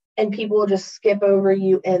top, and people will just skip over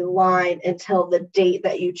you in line until the date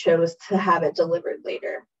that you chose to have it delivered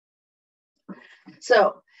later.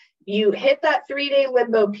 So you hit that 3-day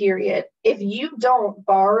limbo period. If you don't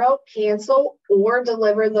borrow, cancel, or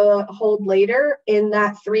deliver the hold later in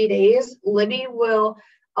that 3 days, Libby will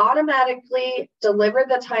automatically deliver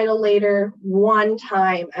the title later 1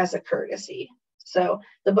 time as a courtesy. So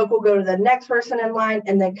the book will go to the next person in line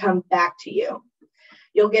and then come back to you.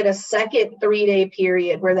 You'll get a second 3-day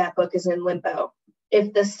period where that book is in limbo.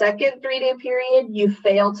 If the second 3-day period you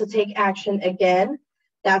fail to take action again,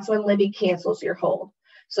 that's when Libby cancels your hold.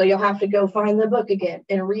 So you'll have to go find the book again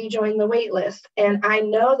and rejoin the wait list. And I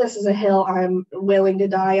know this is a hill I'm willing to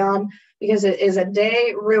die on because it is a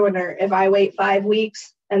day ruiner if I wait 5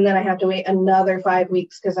 weeks and then I have to wait another 5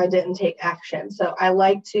 weeks because I didn't take action. So I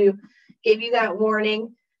like to give you that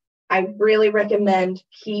warning. I really recommend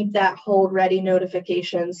keep that Hold Ready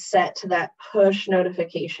notification set to that push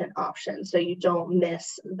notification option so you don't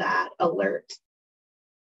miss that alert.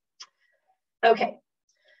 Okay,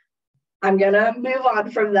 I'm gonna move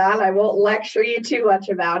on from that. I won't lecture you too much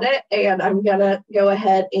about it, and I'm gonna go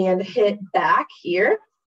ahead and hit back here.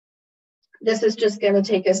 This is just gonna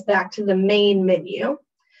take us back to the main menu.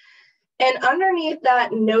 And underneath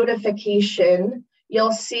that notification,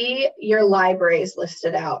 you'll see your libraries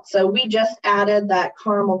listed out. So we just added that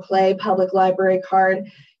Carmel Clay Public Library card.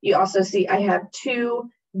 You also see I have 2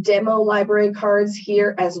 demo library cards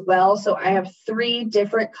here as well. So I have 3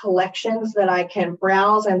 different collections that I can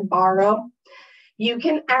browse and borrow. You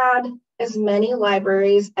can add as many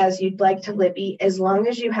libraries as you'd like to Libby, as long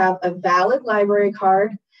as you have a valid library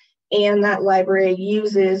card and that library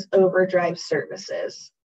uses OverDrive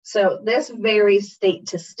services. So this varies state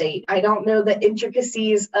to state. I don't know the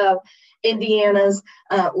intricacies of Indiana's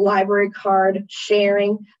library card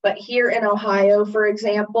sharing, but here in Ohio, for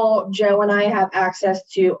example, Joe and I have access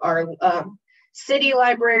to our city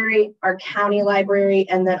library, our county library,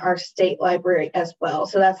 and then our state library as well.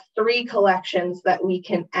 So that's 3 collections that we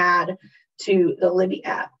can add to the Libby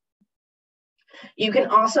app. You can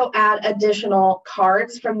also add additional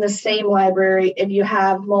cards from the same library if you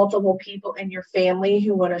have multiple people in your family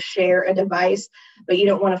who want to share a device, but you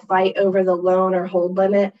don't want to fight over the loan or hold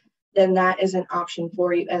limit, then that is an option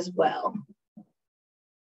for you as well.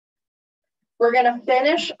 We're going to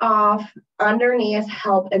finish off underneath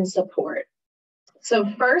help and support. So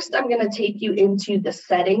first, I'm going to take you into the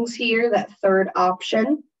settings here, that 3rd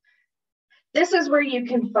option. This is where you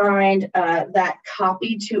can find that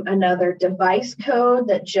copy to another device code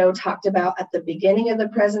that Joe talked about at the beginning of the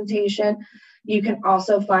presentation. You can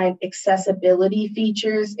also find accessibility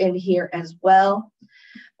features in here as well.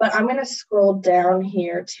 But I'm going to scroll down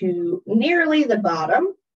here to nearly the bottom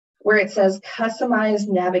where it says customize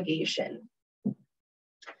navigation.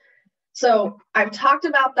 So I've talked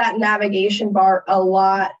about that navigation bar a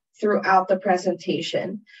lot throughout the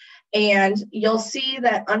presentation. And you'll see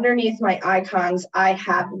that underneath my icons, I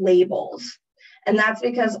have labels. And that's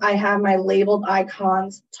because I have my labeled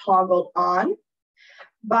icons toggled on.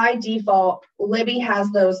 By default, Libby has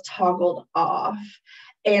those toggled off.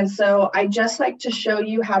 And so I just like to show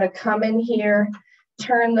you how to come in here,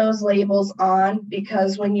 turn those labels on,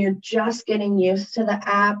 because when you're just getting used to the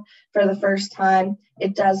app for the first time,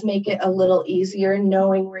 it does make it a little easier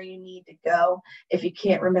knowing where you need to go if you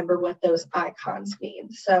can't remember what those icons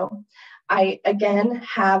mean. So I, again,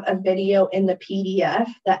 have a video in the PDF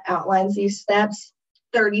that outlines these steps,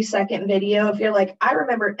 30-second video. If you're like, I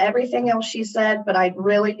remember everything else she said, but I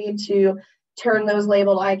really need to turn those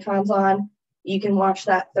labeled icons on, you can watch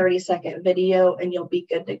that 30-second video and you'll be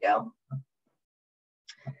good to go.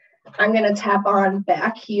 I'm going to tap on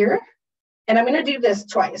back here, and I'm going to do this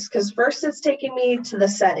twice because first it's taking me to the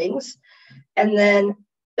settings, and then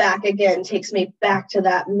back again takes me back to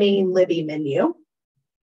that main Libby menu.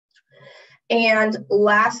 And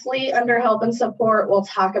lastly, under help and support, we'll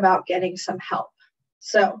talk about getting some help.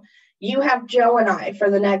 So you have Joe and I for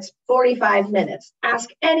the next 45 minutes. Ask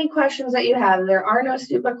any questions that you have. There are no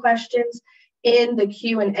stupid questions in the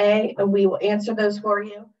Q&A, and we will answer those for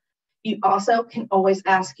you. You also can always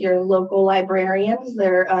ask your local librarians.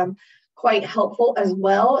 They're quite helpful as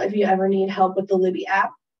well if you ever need help with the Libby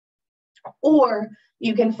app. Or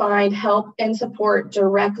you can find help and support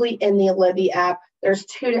directly in the Libby app. There's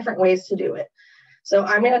 2 different ways to do it. So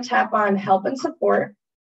I'm going to tap on help and support.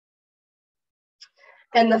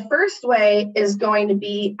 And the first way is going to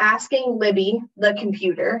be asking Libby, the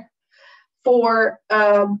computer, for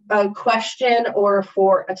a question or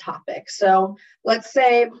for a topic. So let's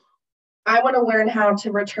say I want to learn how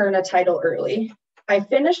to return a title early. I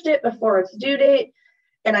finished it before its due date,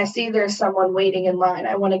 and I see there's someone waiting in line.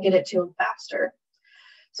 I want to get it to them faster.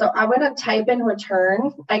 So I'm going to type in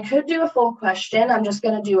return. I could do a full question. I'm just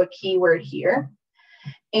going to do a keyword here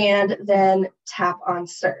and then tap on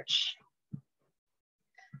search.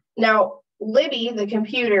 Now, Libby, the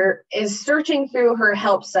computer, is searching through her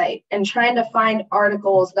help site and trying to find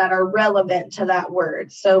articles that are relevant to that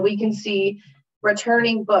word. So we can see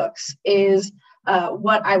returning books is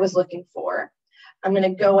what I was looking for. I'm going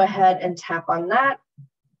to go ahead and tap on that.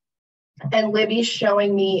 And Libby's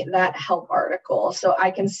showing me that help article. So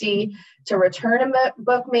I can see to return a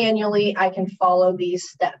book manually, I can follow these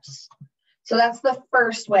steps. So that's the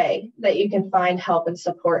first way that you can find help and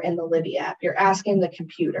support in the Libby app. You're asking the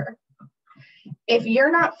computer. If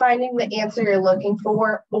you're not finding the answer you're looking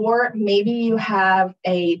for, or maybe you have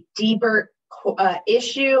a deeper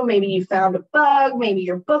issue, maybe you found a bug, maybe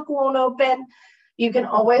your book won't open, you can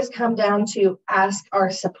always come down to ask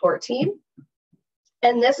our support team.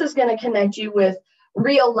 And this is going to connect you with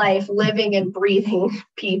real life, living and breathing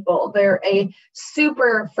people. They're a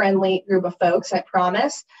super friendly group of folks, I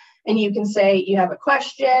promise. And you can say you have a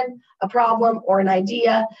question, a problem, or an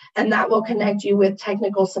idea, and that will connect you with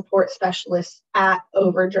technical support specialists at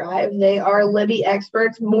OverDrive. They are Libby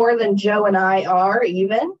experts, more than Joe and I are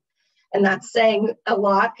even. And that's saying a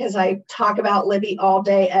lot because I talk about Libby all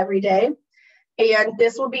day, every day. And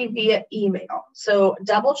this will be via email. So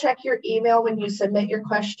double check your email when you submit your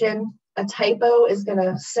question. A typo is going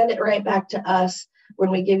to send it right back to us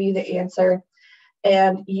when we give you the answer.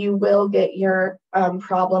 And you will get your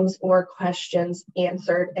problems or questions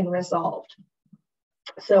answered and resolved.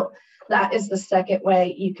 So That is the second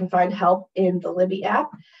way you can find help in the Libby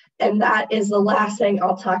app. And that is the last thing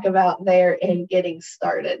I'll talk about there in getting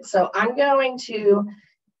started. So I'm going to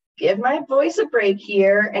give my voice a break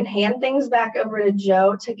here and hand things back over to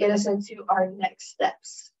Joe to get us into our next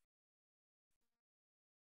steps.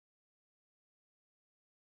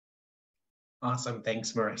 Awesome.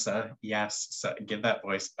 Thanks, Marissa. Yes, so give that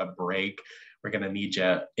voice a break. We're going to need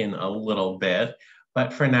you in a little bit.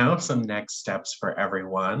 But for now, some next steps for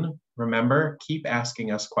everyone. Remember, keep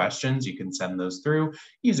asking us questions. You can send those through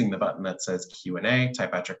using the button that says Q&A.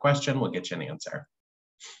 Type out your question. We'll get you an answer.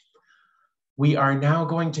 We are now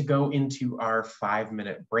going to go into our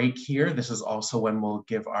 5-minute break here. This is also when we'll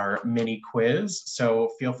give our mini quiz.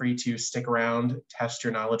 So feel free to stick around, test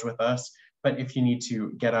your knowledge with us. But if you need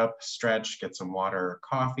to get up, stretch, get some water or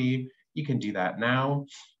coffee, you can do that now.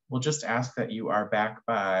 We'll just ask that you are back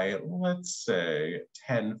by, let's say,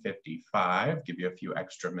 10:55, give you a few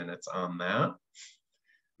extra minutes on that.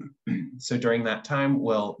 So during that time,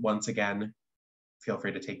 we'll once again, feel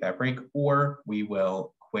free to take that break, or we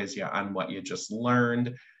will quiz you on what you just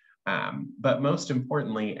learned. But most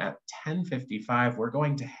importantly, at 10:55, we're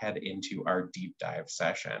going to head into our deep dive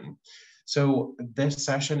session. So this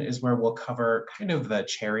session is where we'll cover kind of the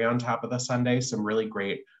cherry on top of the sundae, some really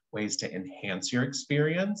great ways to enhance your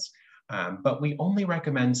experience. But we only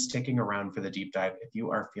recommend sticking around for the deep dive if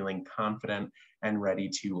you are feeling confident and ready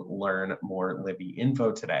to learn more Libby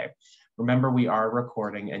info today. Remember, we are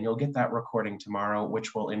recording, and you'll get that recording tomorrow,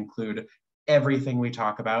 which will include everything we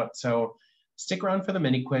talk about. So stick around for the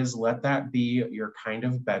mini quiz. Let that be your kind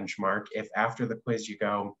of benchmark. If after the quiz you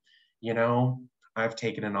go, you know, I've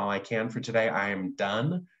taken in all I can for today, I am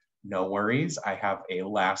done, no worries. I have a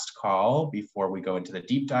last call before we go into the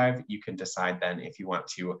deep dive. You can decide then if you want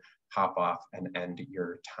to hop off and end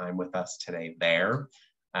your time with us today there.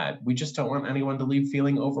 We just don't want anyone to leave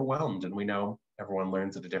feeling overwhelmed, and we know everyone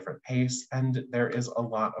learns at a different pace, and there is a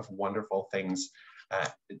lot of wonderful things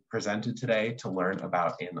presented today to learn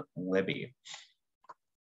about in Libby.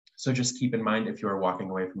 So just keep in mind, if you are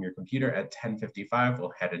walking away from your computer at 10:55,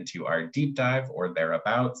 we'll head into our deep dive or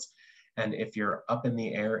thereabouts. And if you're up in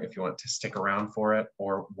the air, if you want to stick around for it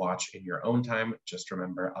or watch in your own time, just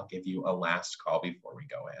remember, I'll give you a last call before we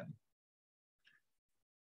go in.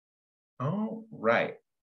 All right.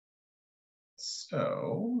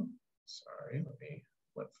 So, sorry, let me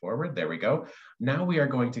flip forward. There we go. Now we are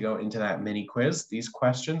going to go into that mini quiz. These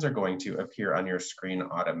questions are going to appear on your screen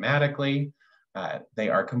automatically. They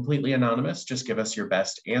are completely anonymous. Just give us your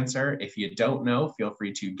best answer. If you don't know, feel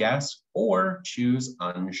free to guess or choose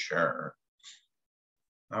unsure.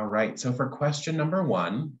 All right, so for question number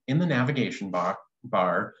 1, in the navigation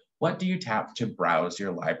bar, what do you tap to browse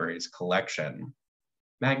your library's collection?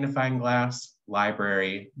 Magnifying glass,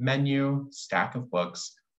 library, menu, stack of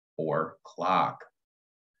books, or clock.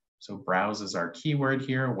 So browse is our keyword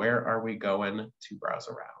here. Where are we going to browse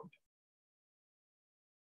around?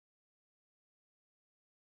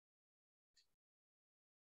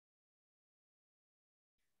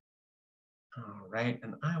 All right,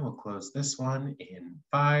 and I will close this one in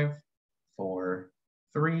 5, 4,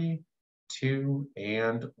 3, 2,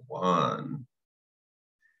 and 1.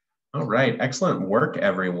 All right, excellent work,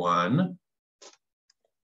 everyone.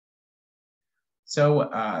 So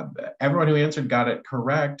everyone who answered got it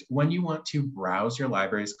correct. When you want to browse your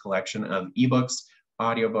library's collection of ebooks,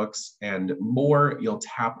 audiobooks, and more, you'll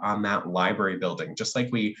tap on that library building. Just like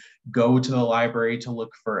we go to the library to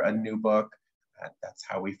look for a new book, that's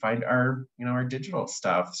how we find our, our digital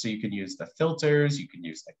stuff. So you can use the filters, you can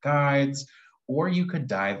use the guides, or you could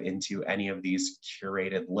dive into any of these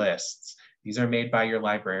curated lists. These are made by your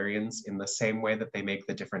librarians in the same way that they make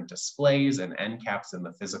the different displays and end caps in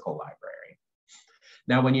the physical library.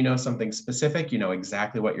 Now, when you know something specific, you know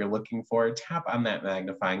exactly what you're looking for, tap on that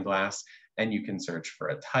magnifying glass and you can search for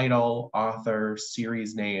a title, author,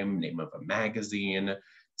 series name, name of a magazine.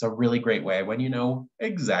 It's a really great way when you know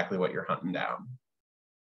exactly what you're hunting down.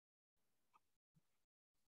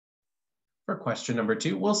 For question number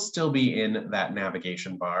 2, we'll still be in that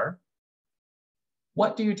navigation bar.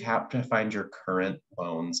 What do you tap to find your current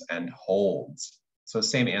loans and holds? So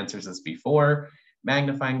same answers as before.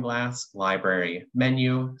 Magnifying glass, library,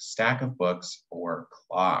 menu, stack of books, or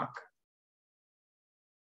clock.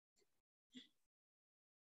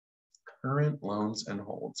 Current loans and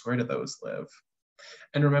holds, where do those live?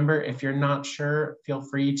 And remember, if you're not sure, feel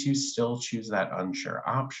free to still choose that unsure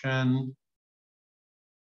option.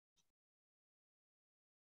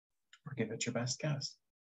 Or give it your best guess.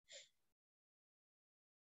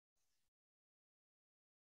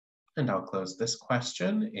 And I'll close this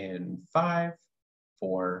question in 5,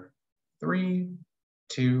 4, 3,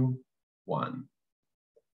 2, 1.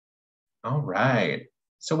 All right.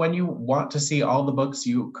 So when you want to see all the books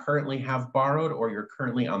you currently have borrowed or you're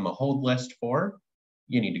currently on the hold list for,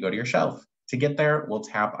 you need to go to your shelf. To get there, we'll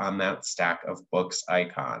tap on that stack of books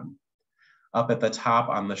icon. Up at the top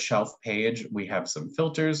on the shelf page, we have some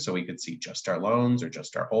filters so we could see just our loans or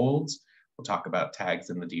just our holds. We'll talk about tags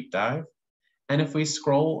in the deep dive. And if we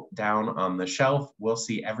scroll down on the shelf, we'll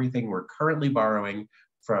see everything we're currently borrowing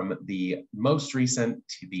from the most recent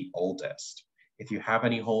to the oldest. If you have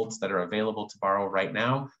any holds that are available to borrow right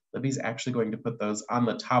now, Libby's actually going to put those on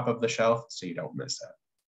the top of the shelf so you don't miss it.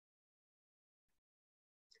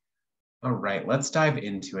 All right, let's dive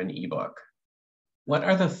into an ebook. What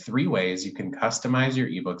are the 3 ways you can customize your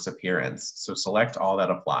ebook's appearance? So select all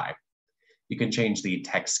that apply. You can change the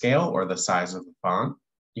text scale or the size of the font.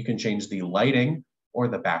 You can change the lighting or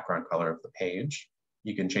the background color of the page.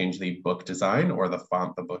 You can change the book design or the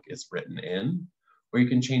font the book is written in, or you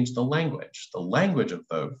can change the language of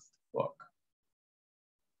the book.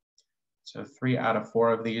 So 3 out of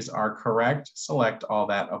 4 of these are correct. Select all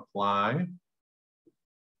that apply.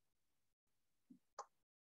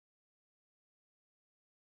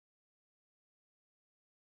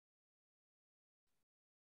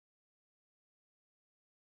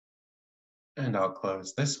 And I'll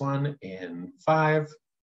close this one in 5,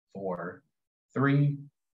 4, 3,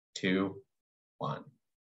 2, 1.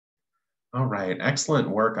 All right, excellent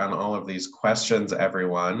work on all of these questions,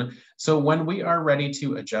 everyone. So when we are ready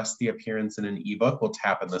to adjust the appearance in an ebook, we'll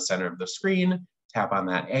tap in the center of the screen, tap on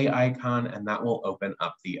that A icon, and that will open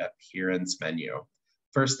up the appearance menu.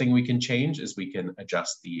 First thing we can change is we can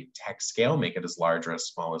adjust the text scale, make it as large or as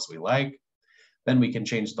small as we like. Then we can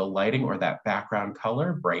change the lighting or that background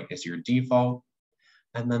color, bright is your default.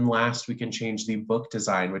 And then last, we can change the book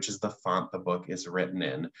design, which is the font the book is written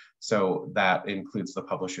in. So that includes the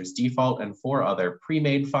publisher's default and 4 other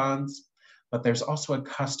pre-made fonts. But there's also a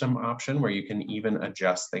custom option where you can even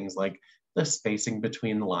adjust things like the spacing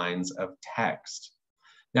between lines of text.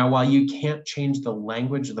 Now, while you can't change the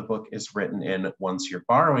language the book is written in once you're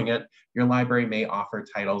borrowing it, your library may offer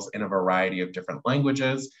titles in a variety of different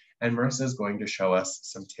languages. And Marissa is going to show us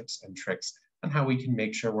some tips and tricks on how we can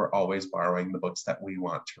make sure we're always borrowing the books that we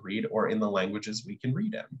want to read or in the languages we can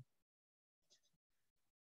read in.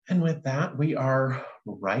 And with that, we are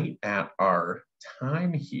right at our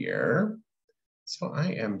time here. So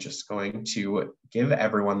I am just going to give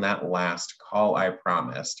everyone that last call I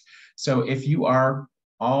promised. So if you are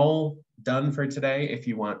all done for today, if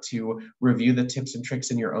you want to review the tips and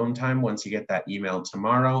tricks in your own time once you get that email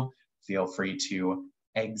tomorrow, feel free to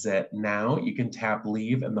exit now. You can tap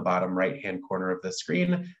leave in the bottom right-hand corner of the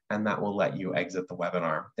screen, and that will let you exit the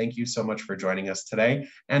webinar. Thank you so much for joining us today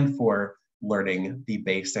and for learning the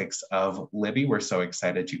basics of Libby. We're so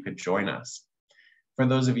excited you could join us. For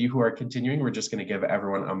those of you who are continuing, we're just going to give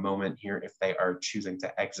everyone a moment here if they are choosing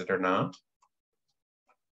to exit or not.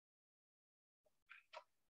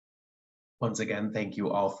 Once again, thank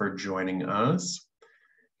you all for joining us.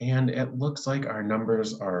 And it looks like our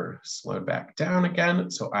numbers are slowed back down again,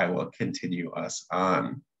 so I will continue us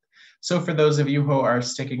on. So for those of you who are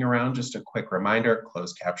sticking around, just a quick reminder,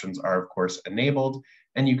 closed captions are of course enabled,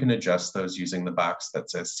 and you can adjust those using the box that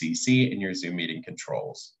says CC in your Zoom meeting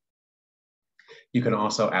controls. You can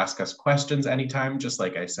also ask us questions anytime, just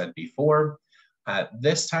like I said before.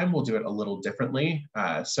 This time we'll do it a little differently.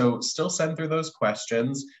 So still send through those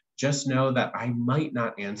questions. Just know that I might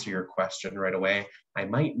not answer your question right away. I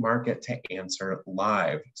might mark it to answer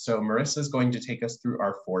live. So Marissa is going to take us through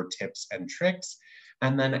our 4 tips and tricks.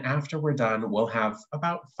 And then after we're done, we'll have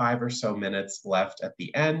about 5 or so minutes left at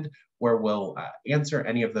the end where we'll answer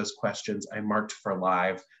any of those questions I marked for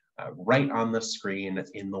live right on the screen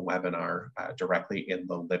in the webinar directly in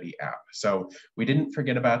the Libby app. So we didn't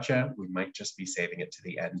forget about you. We might just be saving it to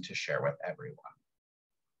the end to share with everyone.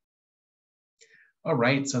 All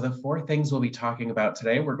right, so the 4 things we'll be talking about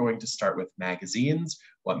today, we're going to start with magazines,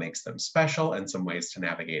 what makes them special, and some ways to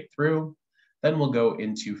navigate through. Then we'll go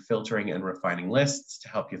into filtering and refining lists to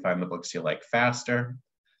help you find the books you like faster.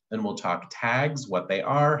 Then we'll talk tags, what they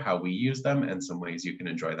are, how we use them, and some ways you can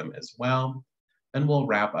enjoy them as well. Then we'll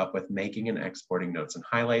wrap up with making and exporting notes and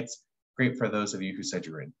highlights. Great for those of you who said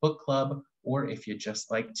you're in book club, or if you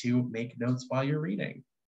just like to make notes while you're reading.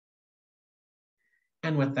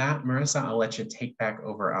 And with that, Marissa, I'll let you take back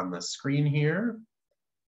over on the screen here.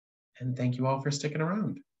 And thank you all for sticking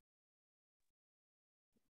around.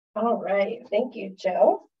 All right, thank you,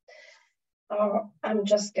 Joe. I'm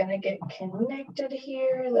just gonna get connected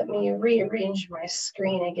here. Let me rearrange my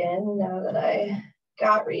screen again now that I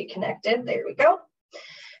got reconnected. There we go.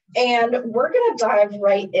 And we're going to dive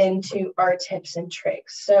right into our tips and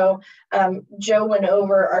tricks. So Joe went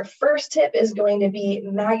over our first tip is going to be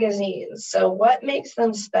magazines. So what makes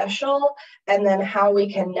them special, and then how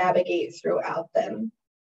we can navigate throughout them.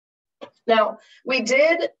 Now, we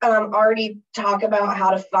did already talk about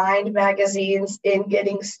how to find magazines in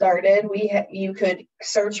getting started. You could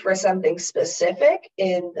search for something specific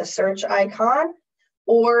in the search icon,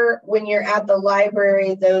 or when you're at the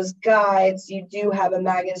library, those guides, you do have a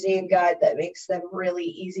magazine guide that makes them really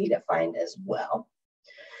easy to find as well.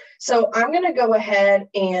 So I'm going to go ahead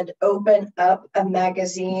and open up a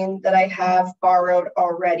magazine that I have borrowed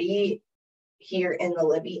already here in the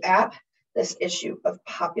Libby app, this issue of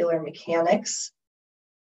Popular Mechanics.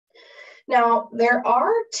 Now, there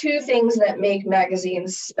are two things that make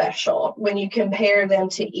magazines special when you compare them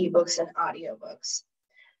to ebooks and audiobooks.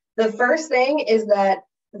 The first thing is that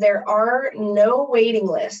there are no waiting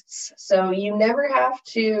lists, so you never have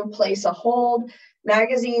to place a hold.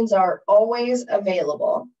 Magazines are always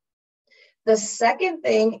available. The second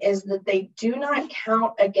thing is that they do not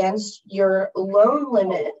count against your loan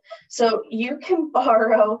limit. So you can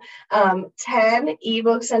borrow 10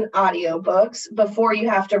 ebooks and audiobooks before you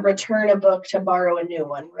have to return a book to borrow a new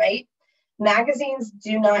one, right? Magazines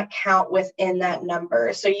do not count within that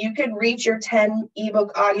number. So you could reach your 10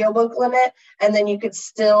 ebook audiobook limit, and then you could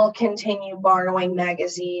still continue borrowing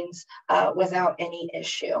magazines without any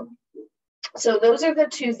issue. So those are the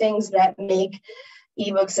two things that make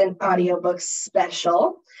ebooks and audiobooks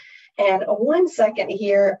special. And 1 second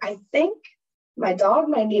here, I think my dog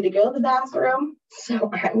might need to go to the bathroom. So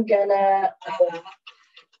I'm gonna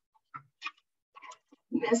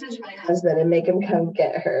message my husband and make him come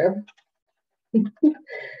get her.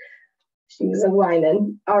 She's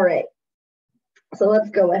whining. All right, so let's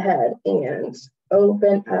go ahead and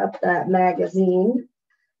open up that magazine.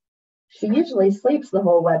 She usually sleeps the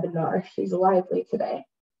whole webinar. She's lively today.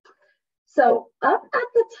 So up at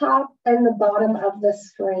the top and the bottom of the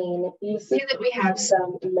screen, you see that we have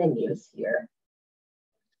some menus here.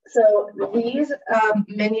 So these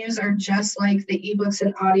menus are just like the ebooks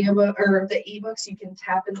and audiobook, or the ebooks. You can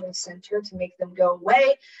tap in the center to make them go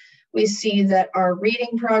away. We see that our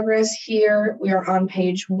reading progress here, we are on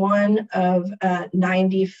page 1 of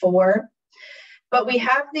 94. But we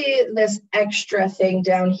have this extra thing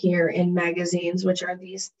down here in magazines, which are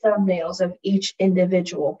these thumbnails of each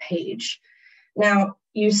individual page. Now,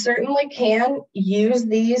 you certainly can use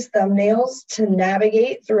these thumbnails to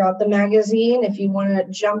navigate throughout the magazine. If you want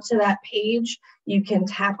to jump to that page, you can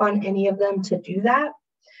tap on any of them to do that.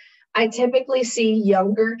 I typically see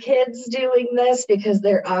younger kids doing this because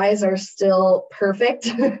their eyes are still perfect.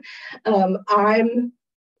 I'm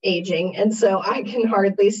aging, and so I can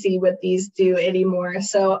hardly see what these do anymore.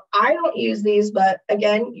 So I don't use these, but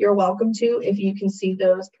again, you're welcome to if you can see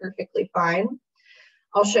those perfectly fine.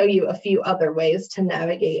 I'll show you a few other ways to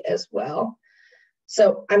navigate as well.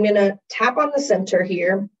 So I'm going to tap on the center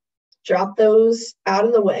here, drop those out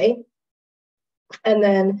of the way, and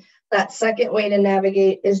then that second way to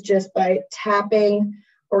navigate is just by tapping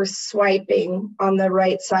or swiping on the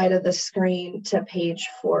right side of the screen to page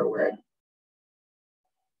forward.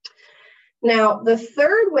 Now, the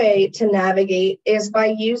third way to navigate is by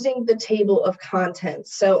using the table of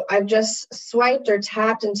contents. So I've just swiped or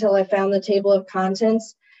tapped until I found the table of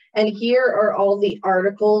contents. And here are all the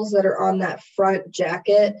articles that are on that front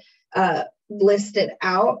jacket listed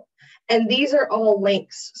out. And these are all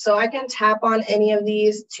links. So I can tap on any of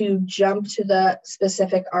these to jump to the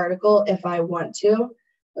specific article if I want to.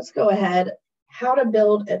 Let's go ahead. How to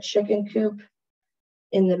build a chicken coop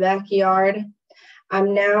in the backyard.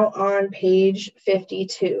 I'm now on page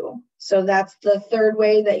 52. So that's the third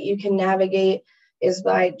way that you can navigate, is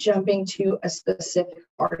by jumping to a specific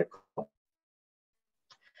article.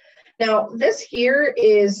 Now, this here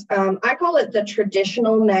is, I call it the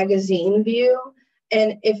traditional magazine view.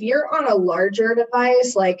 And if you're on a larger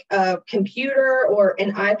device, like a computer or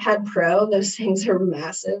an iPad Pro, those things are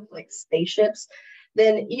massive, like spaceships,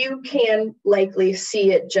 then you can likely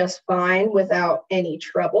see it just fine without any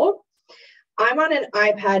trouble. I'm on an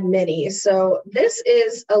iPad mini, so this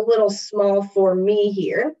is a little small for me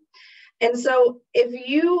here. And so if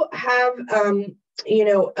you have,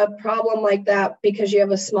 a problem like that because you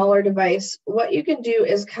have a smaller device, what you can do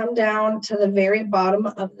is come down to the very bottom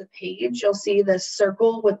of the page. You'll see this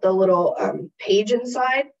circle with the little page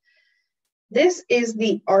inside. This is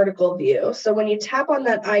the article view. So when you tap on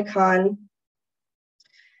that icon,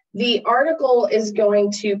 the article is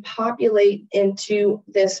going to populate into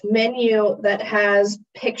this menu that has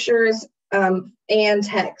pictures and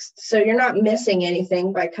text. So you're not missing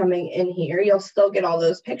anything by coming in here. You'll still get all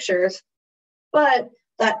those pictures, but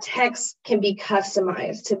that text can be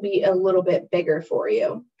customized to be a little bit bigger for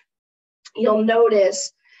you. You'll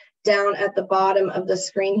notice down at the bottom of the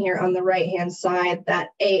screen here on the right-hand side, that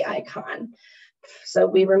A icon. So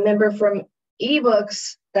we remember from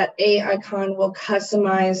ebooks that A icon will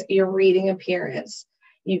customize your reading appearance.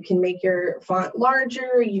 You can make your font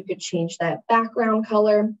larger, you could change that background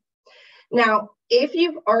color. Now, if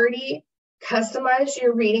you've already customized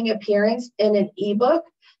your reading appearance in an ebook,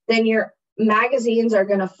 then your magazines are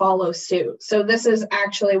going to follow suit. So this is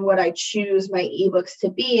actually what I choose my ebooks to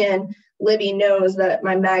be in. Libby knows that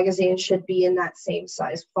my magazine should be in that same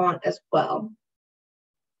size font as well.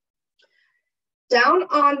 Down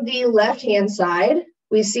on the left-hand side,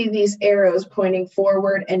 we see these arrows pointing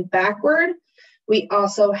forward and backward. We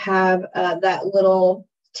also have that little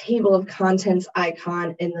table of contents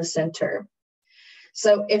icon in the center.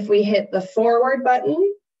 So if we hit the forward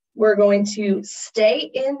button, we're going to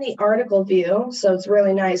stay in the article view. So it's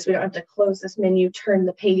really nice. We don't have to close this menu, turn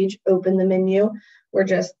the page, open the menu. We're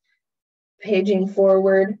just paging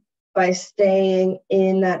forward by staying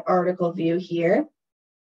in that article view here.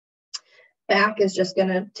 Back is just going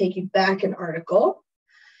to take you back an article.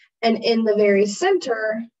 And in the very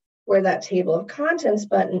center, where that table of contents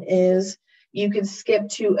button is, you can skip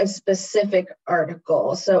to a specific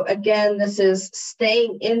article. So again, this is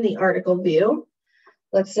staying in the article view.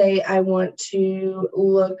 Let's say I want to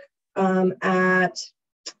look at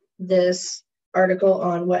this article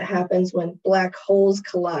on what happens when black holes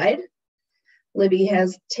collide. Libby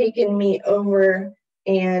has taken me over,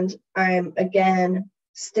 and I'm again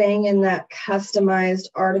staying in that customized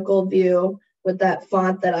article view with that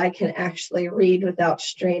font that I can actually read without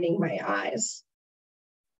straining my eyes.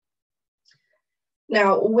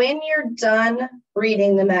 Now, when you're done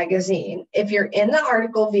reading the magazine, if you're in the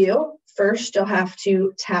article view, first you'll have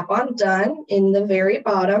to tap on done in the very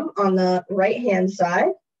bottom on the right-hand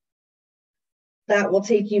side. That will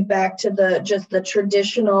take you back to just the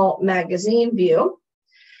traditional magazine view.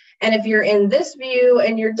 And if you're in this view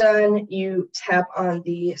and you're done, you tap on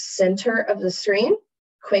the center of the screen,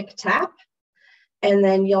 quick tap, and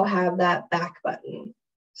then you'll have that back button.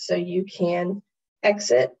 So you can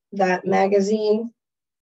exit that magazine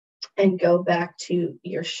and go back to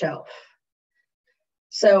your shelf.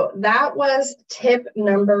 So that was tip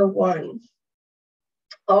number 1,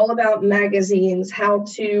 all about magazines, how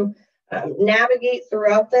to navigate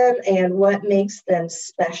throughout them and what makes them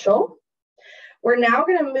special. We're now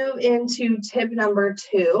going to move into tip number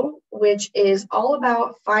 2, which is all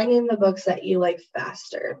about finding the books that you like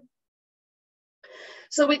faster.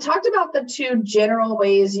 So we talked about the 2 general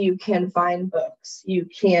ways you can find books. You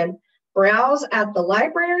can browse at the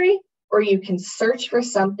library, or you can search for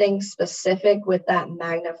something specific with that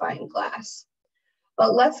magnifying glass.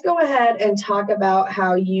 But let's go ahead and talk about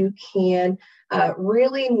how you can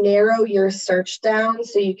really narrow your search down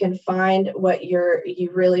so you can find what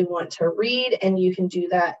you really want to read, and you can do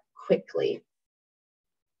that quickly.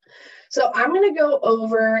 So I'm going to go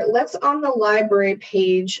over, let's on the library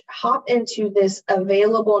page, hop into this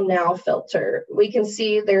available now filter. We can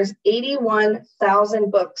see there's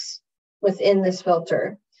 81,000 books within this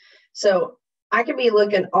filter. So I could be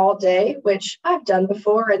looking all day, which I've done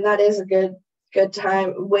before, and that is a good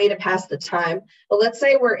way to pass the time. But let's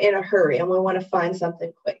say we're in a hurry and we want to find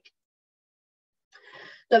something quick.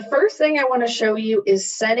 The first thing I want to show you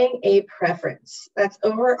is setting a preference. That's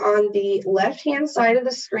over on the left-hand side of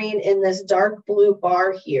the screen in this dark blue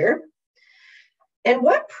bar here. And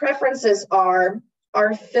what preferences are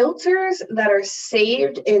filters that are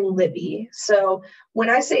saved in Libby. So when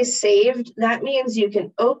I say saved, that means you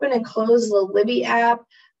can open and close the Libby app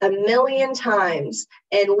 1,000,000 times,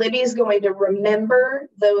 and Libby is going to remember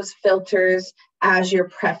those filters as your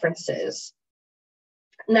preferences.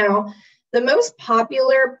 Now, the most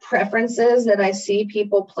popular preferences that I see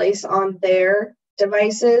people place on their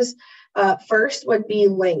devices, first would be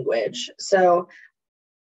language. So,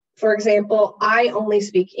 for example, I only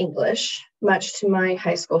speak English, much to my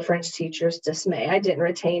high school French teacher's dismay. I didn't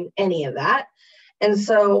retain any of that. And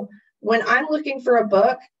so when I'm looking for a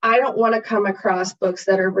book, I don't want to come across books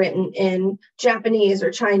that are written in Japanese or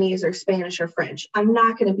Chinese or Spanish or French. I'm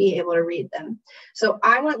not going to be able to read them. So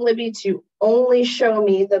I want Libby to only show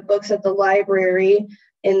me the books at the library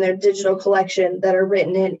in their digital collection that are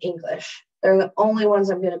written in English. They're the only ones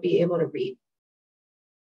I'm going to be able to read.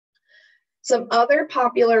 Some other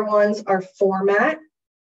popular ones are format.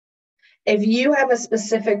 If you have a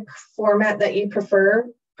specific format that you prefer,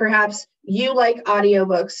 perhaps you like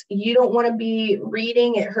audiobooks, you don't want to be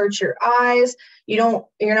reading, it hurts your eyes, you're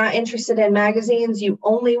not interested in magazines, you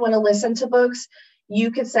only want to listen to books, you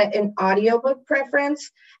could set an audiobook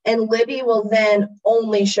preference, and Libby will then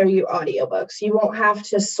only show you audiobooks. You won't have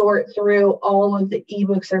to sort through all of the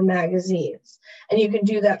ebooks or magazines. And you can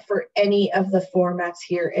do that for any of the formats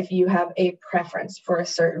here if you have a preference for a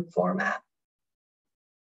certain format.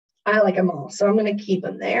 I like them all, so I'm going to keep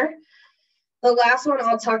them there. The last one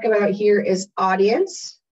I'll talk about here is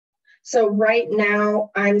audience. So right now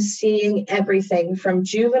I'm seeing everything from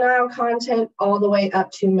juvenile content all the way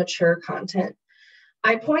up to mature content.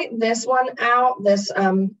 I point this one out, this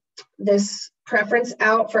preference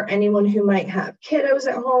out for anyone who might have kiddos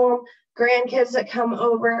at home, grandkids that come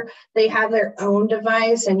over, they have their own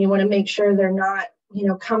device and you want to make sure they're not,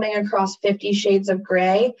 coming across 50 shades of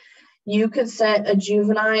gray. You could set a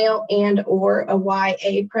juvenile and or a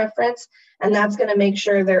YA preference, and that's going to make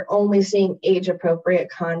sure they're only seeing age-appropriate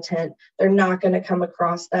content. They're not going to come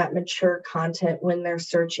across that mature content when they're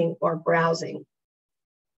searching or browsing.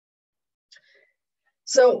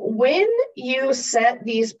 So when you set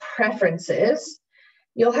these preferences,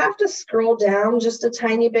 you'll have to scroll down just a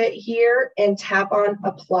tiny bit here and tap on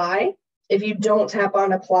Apply. If you don't tap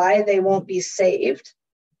on Apply, they won't be saved.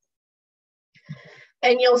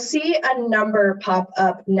 And you'll see a number pop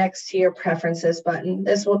up next to your preferences button.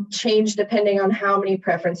 This will change depending on how many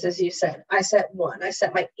preferences you set. I set 1. I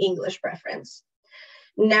set my English preference.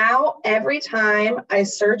 Now, every time I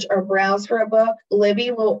search or browse for a book, Libby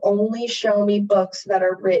will only show me books that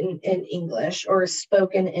are written in English or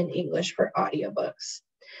spoken in English for audiobooks.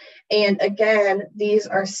 And again, these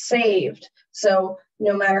are saved. So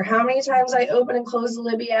no matter how many times I open and close the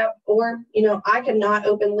Libby app, or, I could not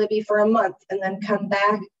open Libby for a month and then come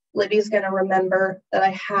back, Libby's going to remember that I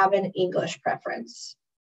have an English preference.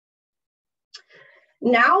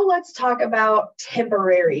 Now let's talk about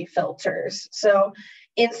temporary filters. So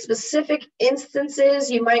in specific instances,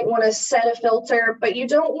 you might want to set a filter, but you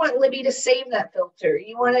don't want Libby to save that filter.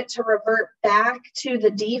 You want it to revert back to the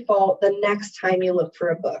default the next time you look for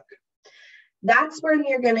a book. That's when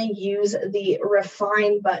you're going to use the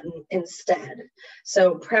refine button instead.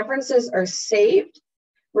 So preferences are saved,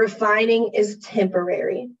 refining is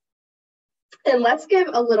temporary. And let's give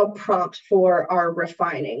a little prompt for our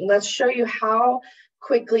refining. Let's show you how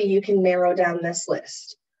quickly you can narrow down this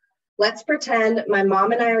list. Let's pretend my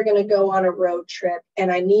mom and I are going to go on a road trip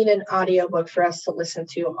and I need an audiobook for us to listen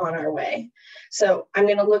to on our way. So I'm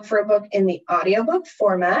going to look for a book in the audiobook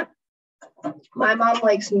format. My mom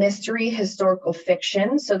likes mystery historical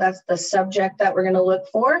fiction, so that's the subject that we're going to look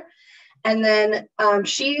for. And then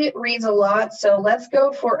she reads a lot, so let's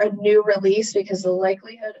go for a new release because the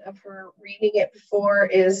likelihood of her reading it before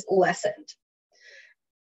is lessened.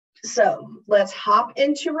 So let's hop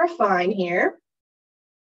into refine here.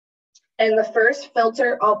 And the first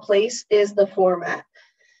filter I'll place is the format.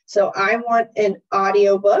 So I want an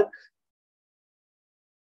audiobook.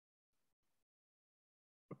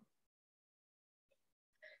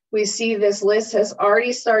 We see this list has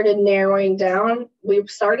already started narrowing down. We've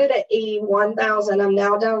started at 81,000. I'm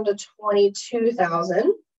now down to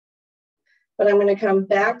 22,000. But I'm going to come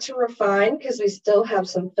back to refine because we still have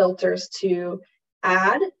some filters to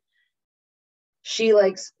add. She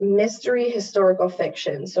likes mystery historical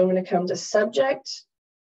fiction. So I'm going to come to subject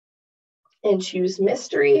and choose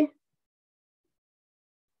mystery.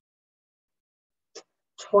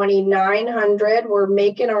 2,900. We're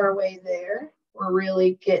making our way there. We're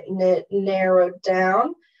really getting it narrowed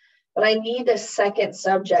down, but I need a second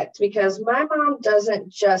subject because my mom doesn't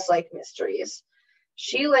just like mysteries.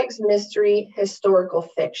 She likes mystery historical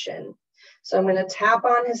fiction. So I'm going to tap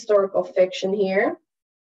on historical fiction here.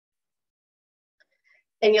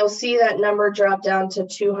 And you'll see that number drop down to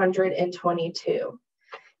 222.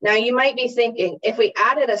 Now you might be thinking, if we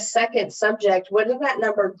added a second subject, wouldn't that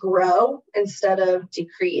number grow instead of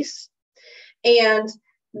decrease? And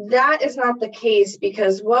that is not the case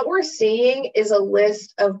because what we're seeing is a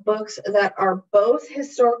list of books that are both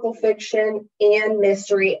historical fiction and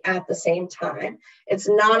mystery at the same time. It's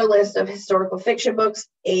not a list of historical fiction books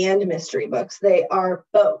and mystery books. They are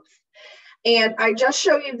both. And I just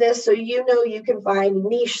show you this so you know you can find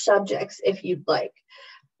niche subjects if you'd like.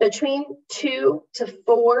 Between 2 to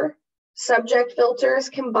 4 subject filters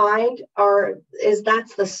combined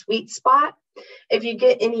that's the sweet spot. If you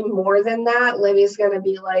get any more than that, Libby's going to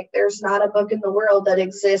be like, there's not a book in the world that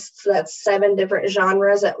exists that's 7 different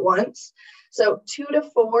genres at once. So 2 to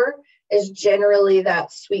 4 is generally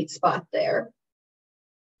that sweet spot there.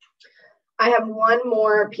 I have one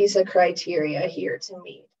more piece of criteria here to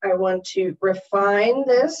meet. I want to refine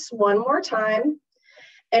this one more time,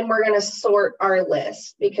 and we're going to sort our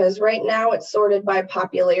list because right now it's sorted by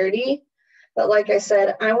popularity. But like I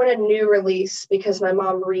said, I want a new release because my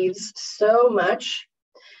mom reads so much.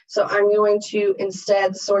 So I'm going to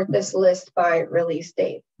instead sort this list by release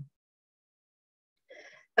date.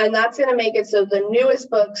 And that's going to make it so the newest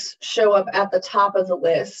books show up at the top of the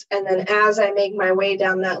list. And then as I make my way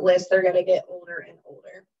down that list, they're going to get older and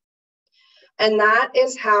older. And that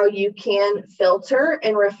is how you can filter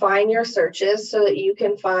and refine your searches so that you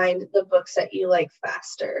can find the books that you like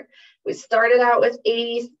faster. We started out with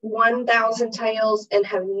 81,000 titles and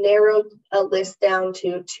have narrowed a list down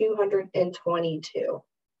to 222.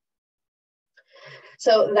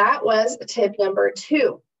 So that was tip number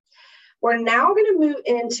 2. We're now going to move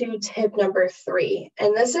into tip number 3,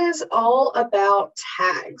 and this is all about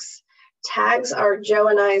tags. Tags are Joe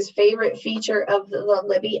and I's favorite feature of the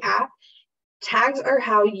Libby app. Tags are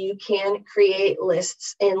how you can create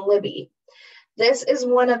lists in Libby. This is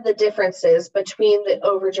one of the differences between the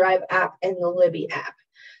OverDrive app and the Libby app.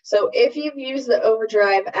 So if you've used the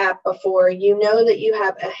OverDrive app before, you know that you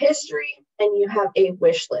have a history and you have a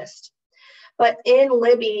wish list. But in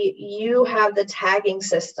Libby, you have the tagging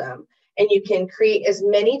system, and you can create as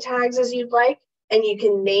many tags as you'd like, and you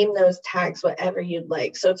can name those tags whatever you'd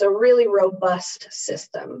like. So it's a really robust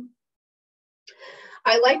system.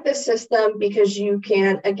 I like this system because you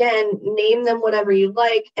can, again, name them whatever you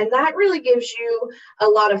like, and that really gives you a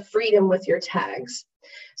lot of freedom with your tags.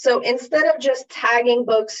 So instead of just tagging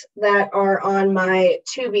books that are on my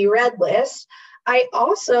to be read list, I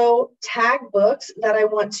also tag books that I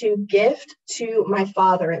want to gift to my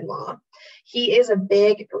father-in-law. He is a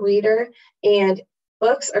big reader, and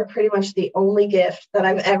books are pretty much the only gift that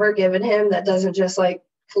I've ever given him that doesn't just like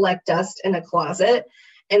collect dust in a closet.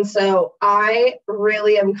 And so I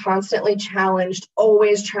really am constantly challenged,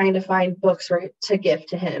 always trying to find books to gift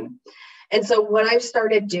to him. And so what I've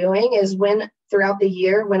started doing is throughout the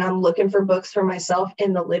year, when I'm looking for books for myself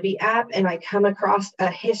in the Libby app and I come across a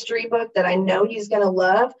history book that I know he's going to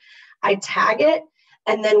love, I tag it.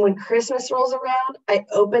 And then when Christmas rolls around, I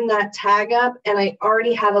open that tag up and I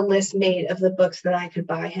already have a list made of the books that I could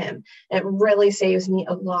buy him. It really saves me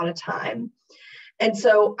a lot of time. And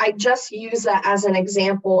so I just use that as an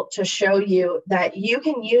example to show you that you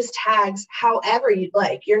can use tags however you'd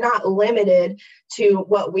like. You're not limited to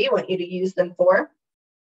what we want you to use them for.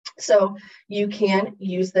 So you can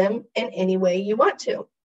use them in any way you want to.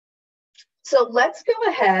 So let's go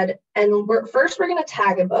ahead and we're going to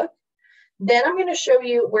tag a book. Then I'm going to show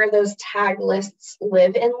you where those tag lists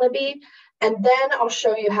live in Libby. And then I'll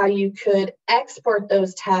show you how you could export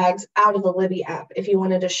those tags out of the Libby app. If you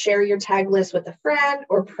wanted to share your tag list with a friend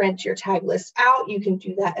or print your tag list out, you can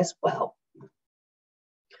do that as well.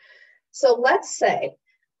 So let's say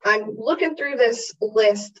I'm looking through this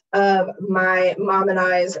list of my mom and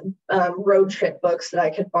I's road trip books that I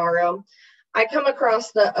could borrow. I come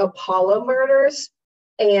across the Apollo murders,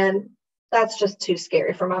 and that's just too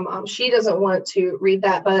scary for my mom. She doesn't want to read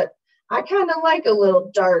that, but I kind of like a little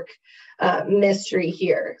dark mystery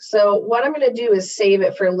here. So what I'm going to do is save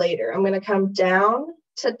it for later. I'm going to come down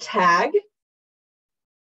to tag.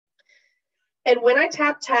 And when I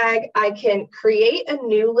tap tag, I can create a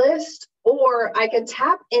new list, or I can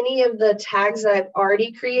tap any of the tags that I've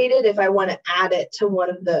already created if I want to add it to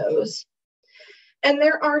one of those. And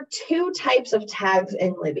there are 2 types of tags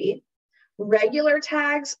in Libby. Regular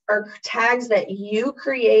tags are tags that you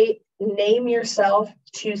create, name yourself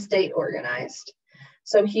to stay organized.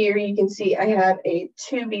 So here you can see I have a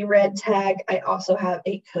to be read tag. I also have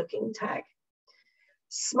a cooking tag.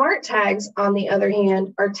 Smart tags, on the other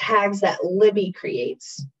hand, are tags that Libby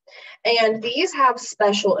creates. And these have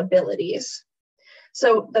special abilities.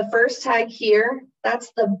 So the first tag here,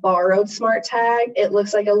 that's the borrowed smart tag. It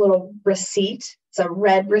looks like a little receipt. It's a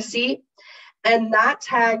red receipt. And that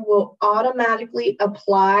tag will automatically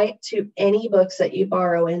apply to any books that you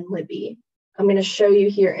borrow in Libby. I'm going to show you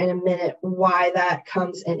here in a minute why that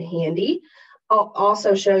comes in handy. I'll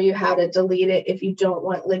also show you how to delete it if you don't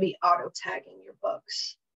want Libby auto-tagging your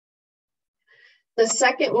books. The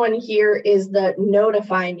second one here is the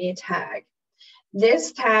Notify Me tag.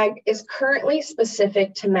 This tag is currently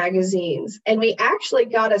specific to magazines, and we actually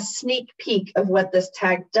got a sneak peek of what this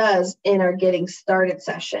tag does in our Getting Started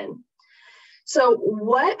session. So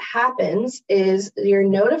what happens is your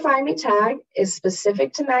Notify Me tag is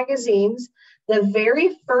specific to magazines. The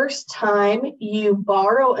very first time you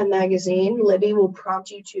borrow a magazine, Libby will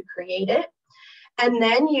prompt you to create it. And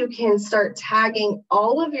then you can start tagging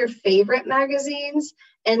all of your favorite magazines,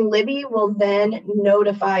 and Libby will then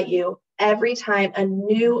notify you every time a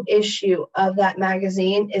new issue of that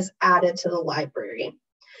magazine is added to the library.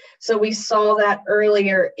 So we saw that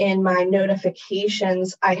earlier in my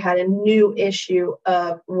notifications. I had a new issue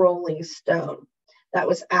of Rolling Stone that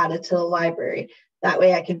was added to the library. That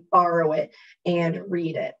way I could borrow it and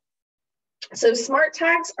read it. So smart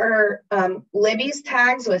tags are Libby's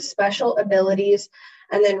tags with special abilities,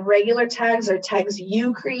 and then regular tags are tags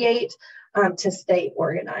you create to stay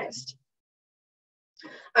organized.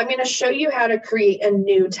 I'm going to show you how to create a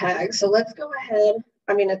new tag. So let's go ahead.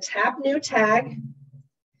 I'm going to tap new tag,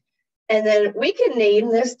 and then we can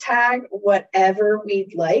name this tag whatever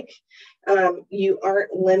we'd like. You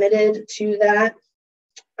aren't limited to that.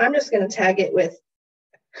 I'm just going to tag it with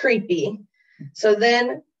creepy. So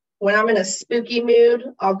then when I'm in a spooky mood,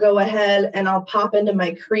 I'll go ahead and I'll pop into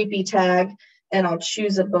my creepy tag and I'll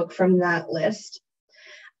choose a book from that list.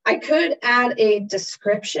 I could add a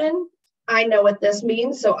description. I know what this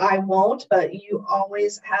means, so I won't, but you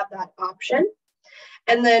always have that option.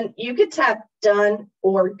 And then you could tap done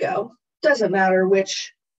or go. Doesn't matter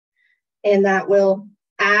which, and that will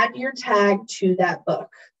add your tag to that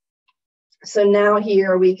book. So now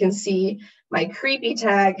here we can see my creepy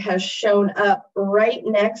tag has shown up right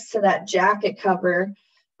next to that jacket cover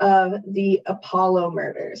of the Apollo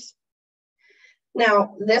murders.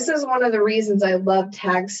 Now, this is one of the reasons I love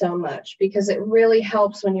tags so much, because it really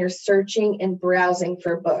helps when you're searching and browsing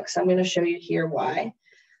for books. I'm going to show you here why.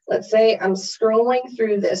 Let's say I'm scrolling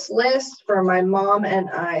through this list for my mom and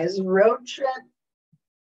I's road trip.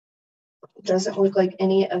 Doesn't look like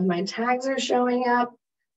any of my tags are showing up.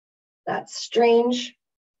 That's strange.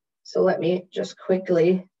 So let me just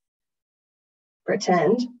quickly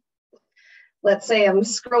pretend. Let's say I'm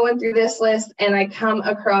scrolling through this list and I come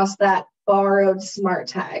across that borrowed smart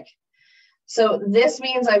tag. So this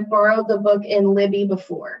means I've borrowed the book in Libby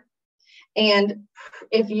before. And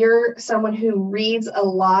if you're someone who reads a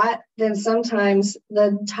lot, then sometimes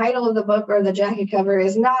the title of the book or the jacket cover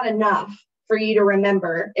is not enough for you to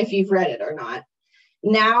remember if you've read it or not.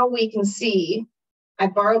 Now we can see I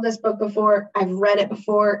borrowed this book before, I've read it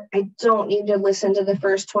before, I don't need to listen to the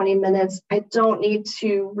first 20 minutes, I don't need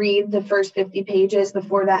to read the first 50 pages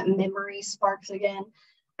before that memory sparks again.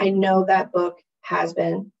 I know that book has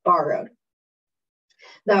been borrowed.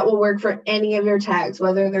 That will work for any of your tags,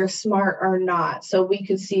 whether they're smart or not. So we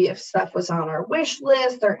could see if stuff was on our wish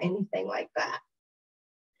list or anything like that.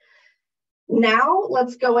 Now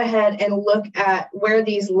let's go ahead and look at where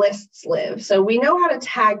these lists live. So we know how to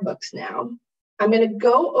tag books now. I'm going to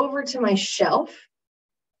go over to my shelf.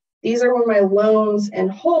 These are where my loans and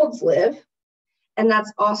holds live. And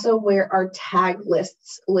that's also where our tag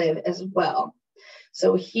lists live as well.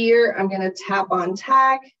 So here I'm going to tap on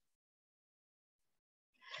tag.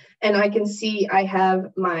 And I can see I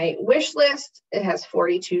have my wish list. It has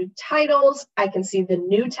 42 titles. I can see the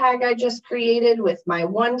new tag I just created with my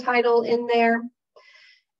one title in there.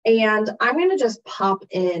 And I'm going to just pop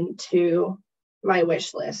into my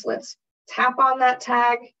wish list. Let's tap on that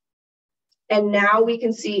tag. And now we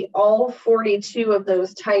can see all 42 of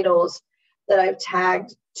those titles that I've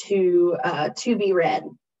tagged to be read.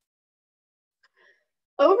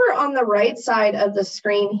 Over on the right side of the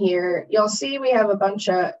screen here, you'll see we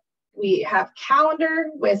have calendar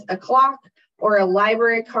with a clock or a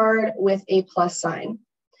library card with a plus sign.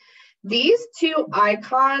 These two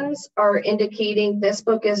icons are indicating this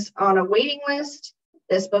book is on a waiting list.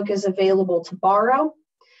 This book is available to borrow.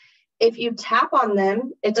 If you tap on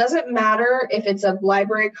them, it doesn't matter if it's a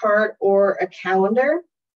library card or a calendar.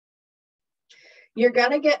 You're going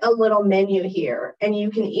to get a little menu here, and you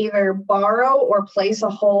can either borrow or place a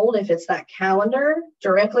hold if it's that calendar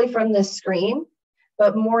directly from this screen.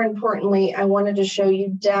 But more importantly, I wanted to show you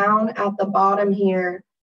down at the bottom here,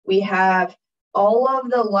 we have all of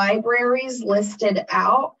the libraries listed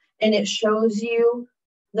out, and it shows you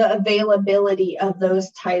the availability of those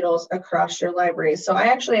titles across your library. So I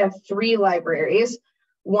actually have 3 libraries.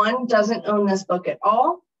 One doesn't own this book at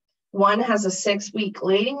all. One has a 6-week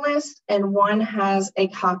waiting list, and one has a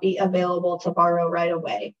copy available to borrow right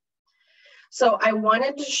away. So I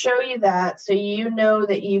wanted to show you that so you know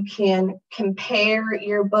that you can compare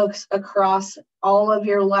your books across all of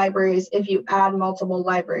your libraries if you add multiple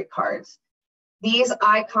library cards. These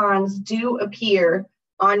icons do appear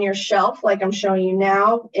on your shelf, like I'm showing you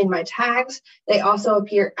now in my tags. They also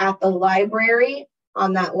appear at the library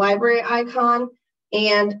on that library icon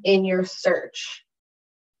and in your search.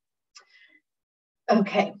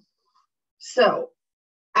 Okay, so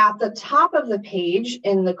at the top of the page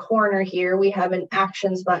in the corner here, we have an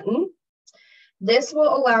actions button. This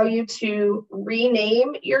will allow you to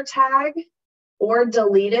rename your tag or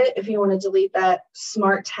delete it if you want to delete that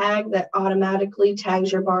smart tag that automatically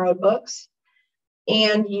tags your borrowed books.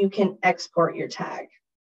 And you can export your tag.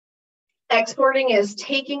 Exporting is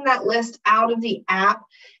taking that list out of the app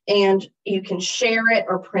and you can share it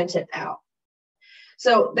or print it out.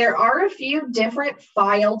 So there are a few different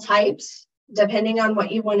file types depending on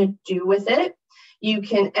what you want to do with it. You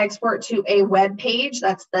can export to a web page,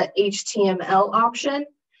 that's the HTML option.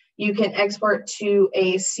 You can export to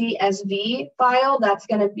a CSV file, that's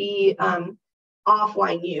going to be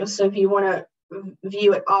offline use. So if you want to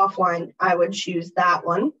view it offline, I would choose that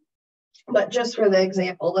one. But just for the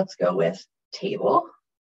example, let's go with table.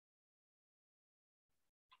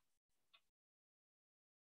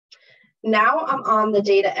 Now I'm on the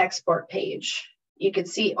data export page. You can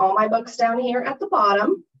see all my books down here at the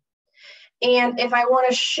bottom. And if I want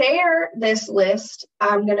to share this list,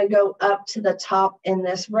 I'm going to go up to the top in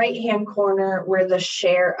this right-hand corner where the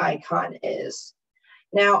share icon is.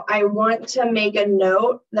 Now, I want to make a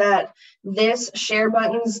note that this share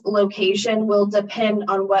button's location will depend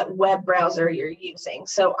on what web browser you're using.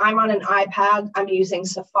 So I'm on an iPad, I'm using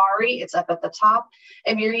Safari, it's up at the top.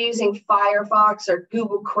 If you're using Firefox or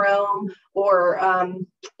Google Chrome or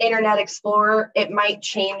Internet Explorer, it might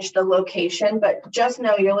change the location, but just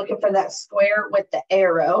know you're looking for that square with the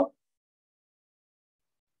arrow.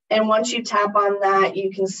 And once you tap on that,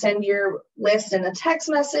 you can send your list in a text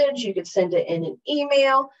message, you could send it in an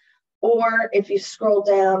email, or if you scroll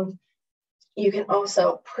down, you can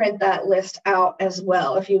also print that list out as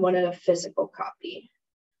well if you wanted a physical copy.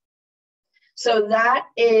 So that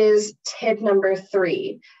is tip number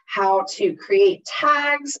 3, how to create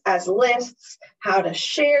tags as lists, how to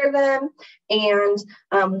share them, and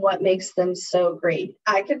what makes them so great.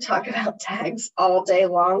 I could talk about tags all day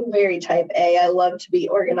long, very type A. I love to be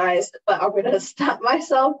organized, but I'm going to stop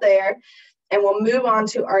myself there. And we'll move on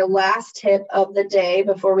to our last tip of the day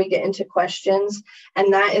before we get into questions,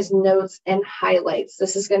 and that is notes and highlights.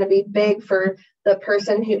 This is going to be big for the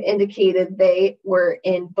person who indicated they were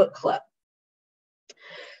in book club.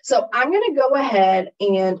 So I'm going to go ahead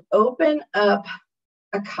and open up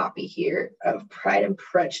a copy here of Pride and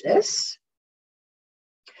Prejudice.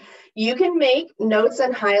 You can make notes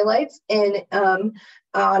and highlights in on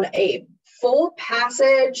a full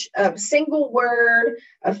passage, a single word,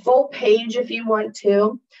 a full page if you want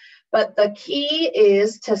to. But the key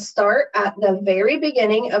is to start at the very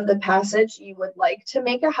beginning of the passage you would like to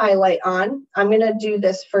make a highlight on. I'm going to do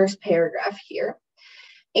this first paragraph here.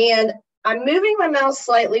 And I'm moving my mouse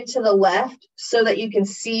slightly to the left so that you can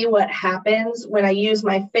see what happens when I use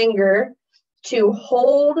my finger to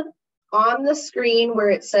hold on the screen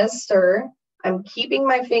where it says stir. I'm keeping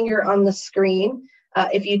my finger on the screen.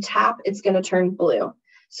 If you tap, it's going to turn blue.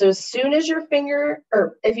 So as soon as your finger,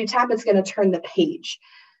 or if you tap, it's going to turn the page.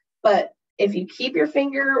 But if you keep your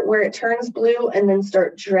finger where it turns blue and then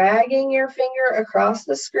start dragging your finger across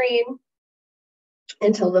the screen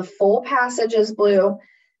until the full passage is blue,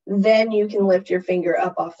 then you can lift your finger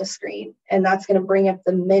up off the screen. And that's going to bring up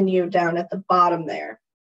the menu down at the bottom there.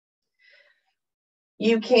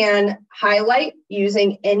 You can highlight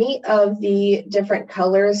using any of the different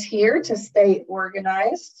colors here to stay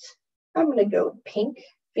organized. I'm going to go pink,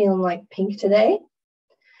 feeling like pink today.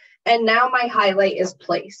 And now my highlight is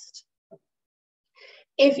placed.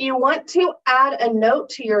 If you want to add a note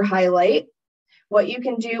to your highlight, what you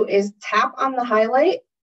can do is tap on the highlight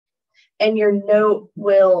and your note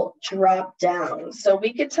will drop down. So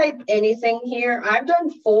we could type anything here. I've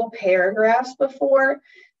done full paragraphs before,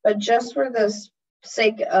 but just for the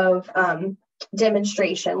sake of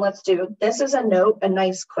demonstration, let's do, this is a note, a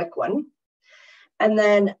nice quick one. And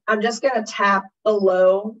then I'm just gonna tap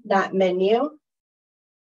below that menu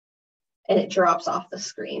and it drops off the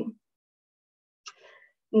screen.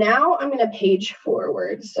 Now I'm gonna page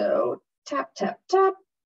forward. So tap, tap, tap.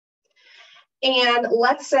 And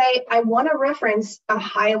let's say I want to reference a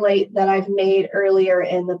highlight that I've made earlier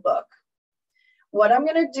in the book. What I'm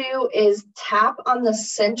going to do is tap on the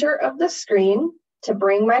center of the screen to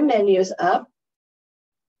bring my menus up.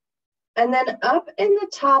 And then up in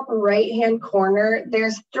the top right-hand corner,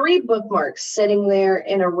 there's 3 bookmarks sitting there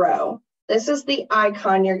in a row. This is the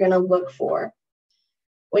icon you're going to look for.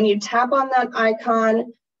 When you tap on that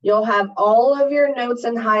icon, you'll have all of your notes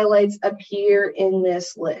and highlights appear in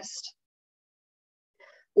this list.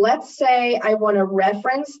 Let's say I want to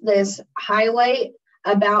reference this highlight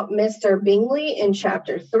about Mr. Bingley in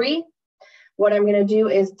chapter 3. What I'm going to do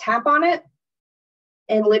is tap on it,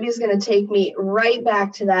 and Libby's going to take me right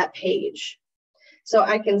back to that page. So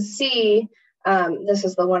I can see, this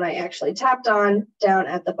is the one I actually tapped on down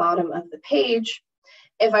at the bottom of the page.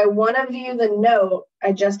 If I want to view the note,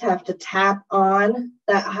 I just have to tap on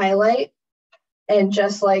that highlight. And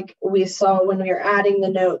just like we saw when we were adding the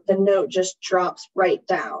note just drops right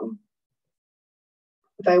down.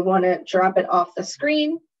 If I want to drop it off the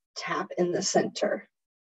screen, tap in the center.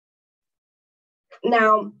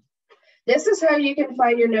 Now, this is how you can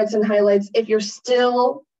find your notes and highlights if you're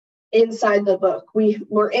still inside the book.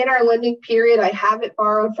 We're in our lending period. I have it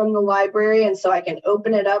borrowed from the library, and so I can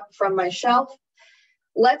open it up from my shelf.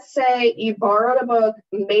 Let's say you borrowed a book,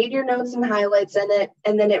 made your notes and highlights in it,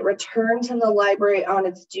 and then it returned to the library on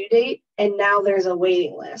its due date, and now there's a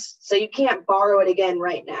waiting list. So you can't borrow it again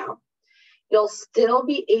right now. You'll still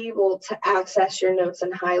be able to access your notes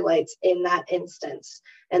and highlights in that instance.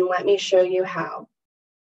 And let me show you how.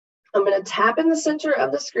 I'm going to tap in the center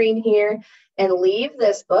of the screen here and leave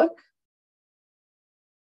this book.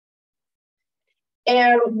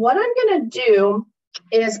 And what I'm going to do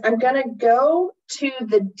is I'm going to go to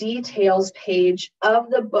the details page of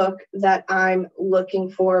the book that I'm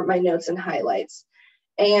looking for my notes and highlights.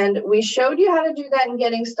 And we showed you how to do that in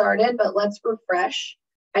getting started, but let's refresh.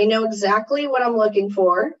 I know exactly what I'm looking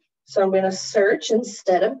for. So I'm going to search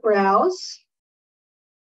instead of browse.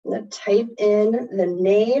 I'm going to type in the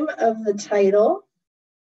name of the title.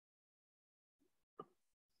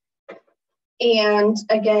 And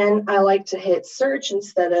again, I like to hit search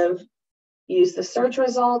instead of use the search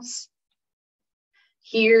results.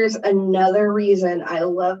 Here's another reason I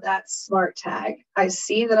love that smart tag. I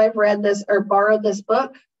see that I've read this or borrowed this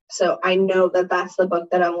book, so I know that that's the book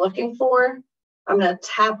that I'm looking for. I'm going to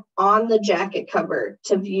tap on the jacket cover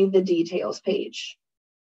to view the details page.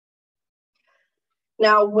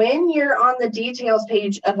 Now, when you're on the details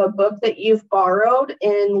page of a book that you've borrowed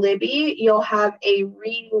in Libby, you'll have a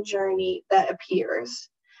reading journey that appears.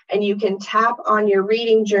 And you can tap on your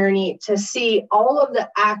reading journey to see all of the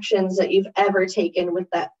actions that you've ever taken with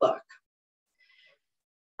that book.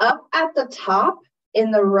 Up at the top in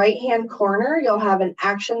the right-hand corner, you'll have an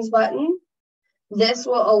actions button. This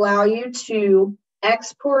will allow you to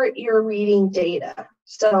export your reading data.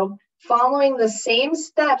 So following the same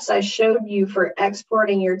steps I showed you for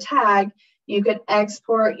exporting your tag, you could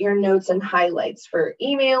export your notes and highlights for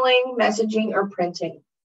emailing, messaging, or printing.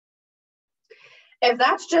 If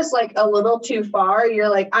that's just like a little too far, you're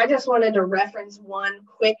like, I just wanted to reference one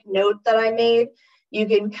quick note that I made, you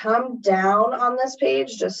can come down on this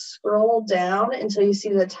page, just scroll down until you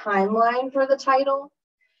see the timeline for the title,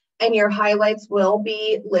 and your highlights will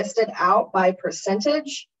be listed out by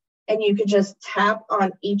percentage. And you could just tap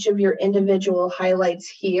on each of your individual highlights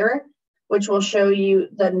here, which will show you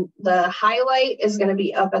the highlight is going to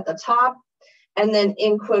be up at the top. And then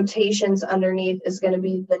in quotations underneath is going to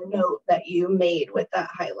be the note that you made with that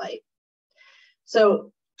highlight.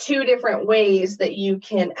 So two different ways that you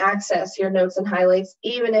can access your notes and highlights,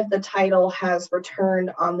 even if the title has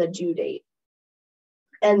returned on the due date.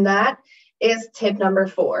 And that is tip number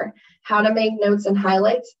 4, how to make notes and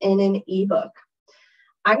highlights in an ebook.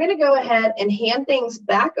 I'm going to go ahead and hand things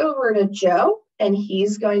back over to Joe, and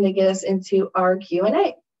he's going to get us into our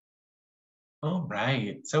Q&A. All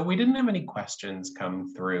right, so we didn't have any questions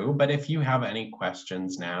come through, but if you have any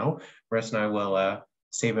questions now, Marissa and I will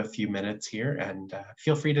save a few minutes here, and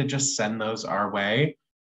feel free to just send those our way.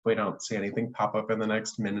 If we don't see anything pop up in the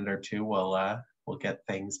next minute or two, we'll get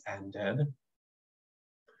things ended.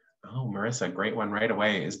 Oh, Marissa, great one right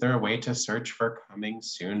away. Is there a way to search for coming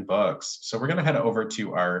soon books? So we're going to head over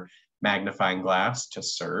to our magnifying glass to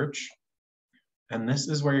search. And this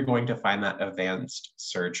is where you're going to find that advanced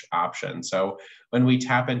search option. So when we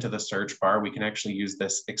tap into the search bar, we can actually use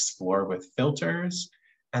this explore with filters.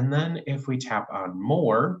 And then if we tap on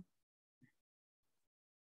more,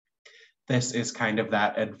 this is kind of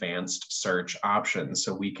that advanced search option.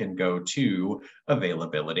 So we can go to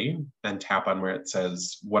availability and tap on where it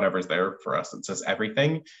says whatever's there. For us, it says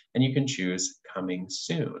everything, and you can choose coming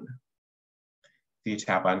soon. If you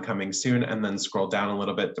tap on coming soon and then scroll down a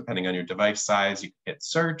little bit, depending on your device size, you can hit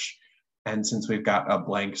search. And since we've got a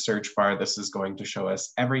blank search bar, this is going to show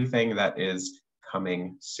us everything that is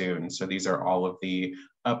coming soon. So these are all of the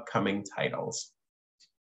upcoming titles.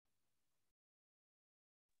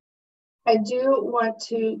 I do want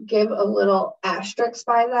to give a little asterisk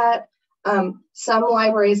by that. Some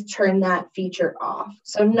libraries turn that feature off.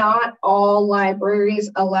 So not all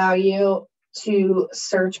libraries allow you to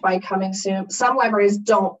search by coming soon. Some libraries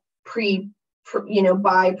don't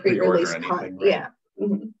buy pre-release content. Right? Yeah.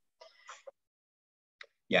 Mm-hmm.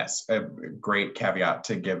 Yes, a great caveat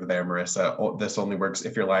to give there, Marissa. This only works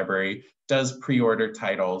if your library does pre-order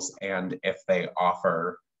titles and if they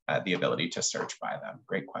offer the ability to search by them.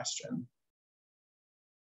 Great question.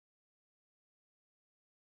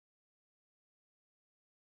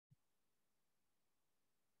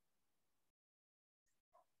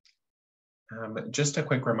 Just a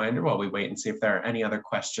quick reminder while we wait and see if there are any other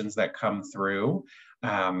questions that come through.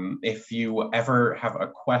 If you ever have a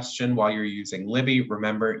question while you're using Libby,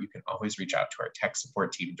 remember you can always reach out to our tech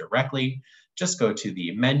support team directly. Just go to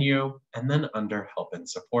the menu and then under Help and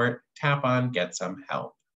Support, tap on Get Some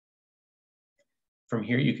Help. From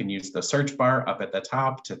here, you can use the search bar up at the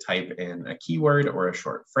top to type in a keyword or a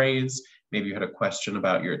short phrase. Maybe you had a question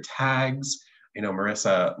about your tags. You know,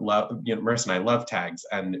 Marissa and I love tags,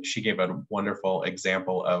 and she gave a wonderful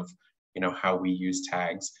example of, you know, how we use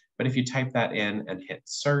tags. But if you type that in and hit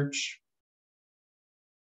search,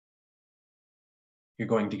 you're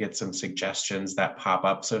going to get some suggestions that pop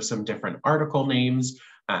up. So some different article names.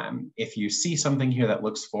 If you see something here that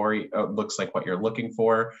looks like what you're looking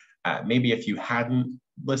for, maybe if you hadn't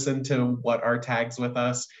listened to What Are Tags with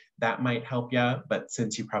us, that might help you. But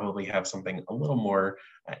since you probably have something a little more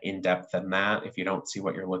in-depth than that, if you don't see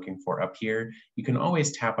what you're looking for up here, you can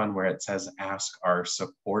always tap on where it says Ask Our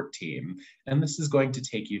Support Team. And this is going to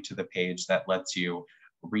take you to the page that lets you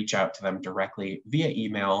reach out to them directly via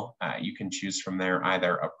email. You can choose from there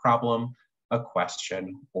either a problem, a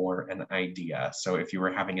question, or an idea. So if you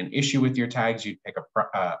were having an issue with your tags, you'd pick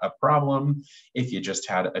a problem. If you just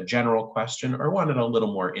had a general question or wanted a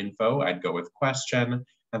little more info, I'd go with question.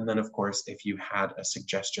 And then of course, if you had a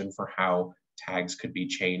suggestion for how tags could be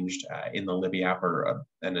changed in the Libby app or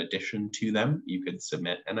an addition to them, you could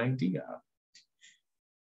submit an idea.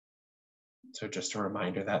 So just a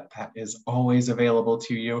reminder that that is always available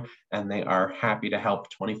to you, and they are happy to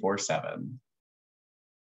help 24/7.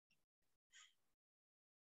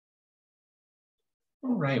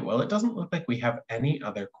 All right, well, it doesn't look like we have any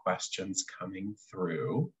other questions coming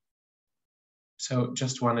through. So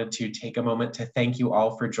just wanted to take a moment to thank you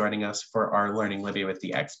all for joining us for our Learning Libby with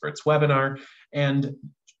the Experts webinar, and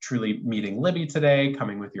truly meeting Libby today,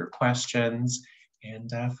 coming with your questions,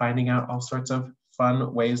 and finding out all sorts of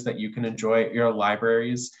fun ways that you can enjoy your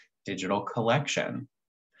library's digital collection.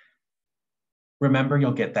 Remember,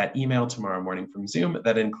 you'll get that email tomorrow morning from Zoom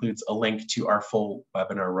that includes a link to our full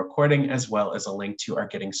webinar recording, as well as a link to our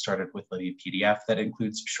Getting Started with Libby PDF that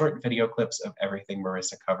includes short video clips of everything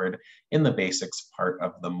Marissa covered in the basics part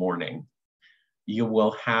of the morning. You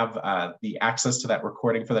will have the access to that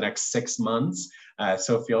recording for the next 6 months,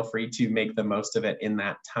 so feel free to make the most of it in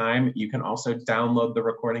that time. You can also download the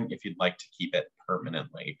recording if you'd like to keep it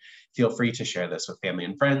permanently. Feel free to share this with family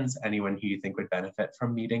and friends, anyone who you think would benefit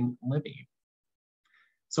from meeting Libby.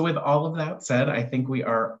 So with all of that said, I think we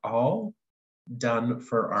are all done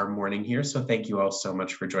for our morning here. So thank you all so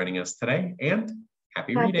much for joining us today, and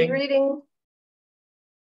happy reading. Happy reading.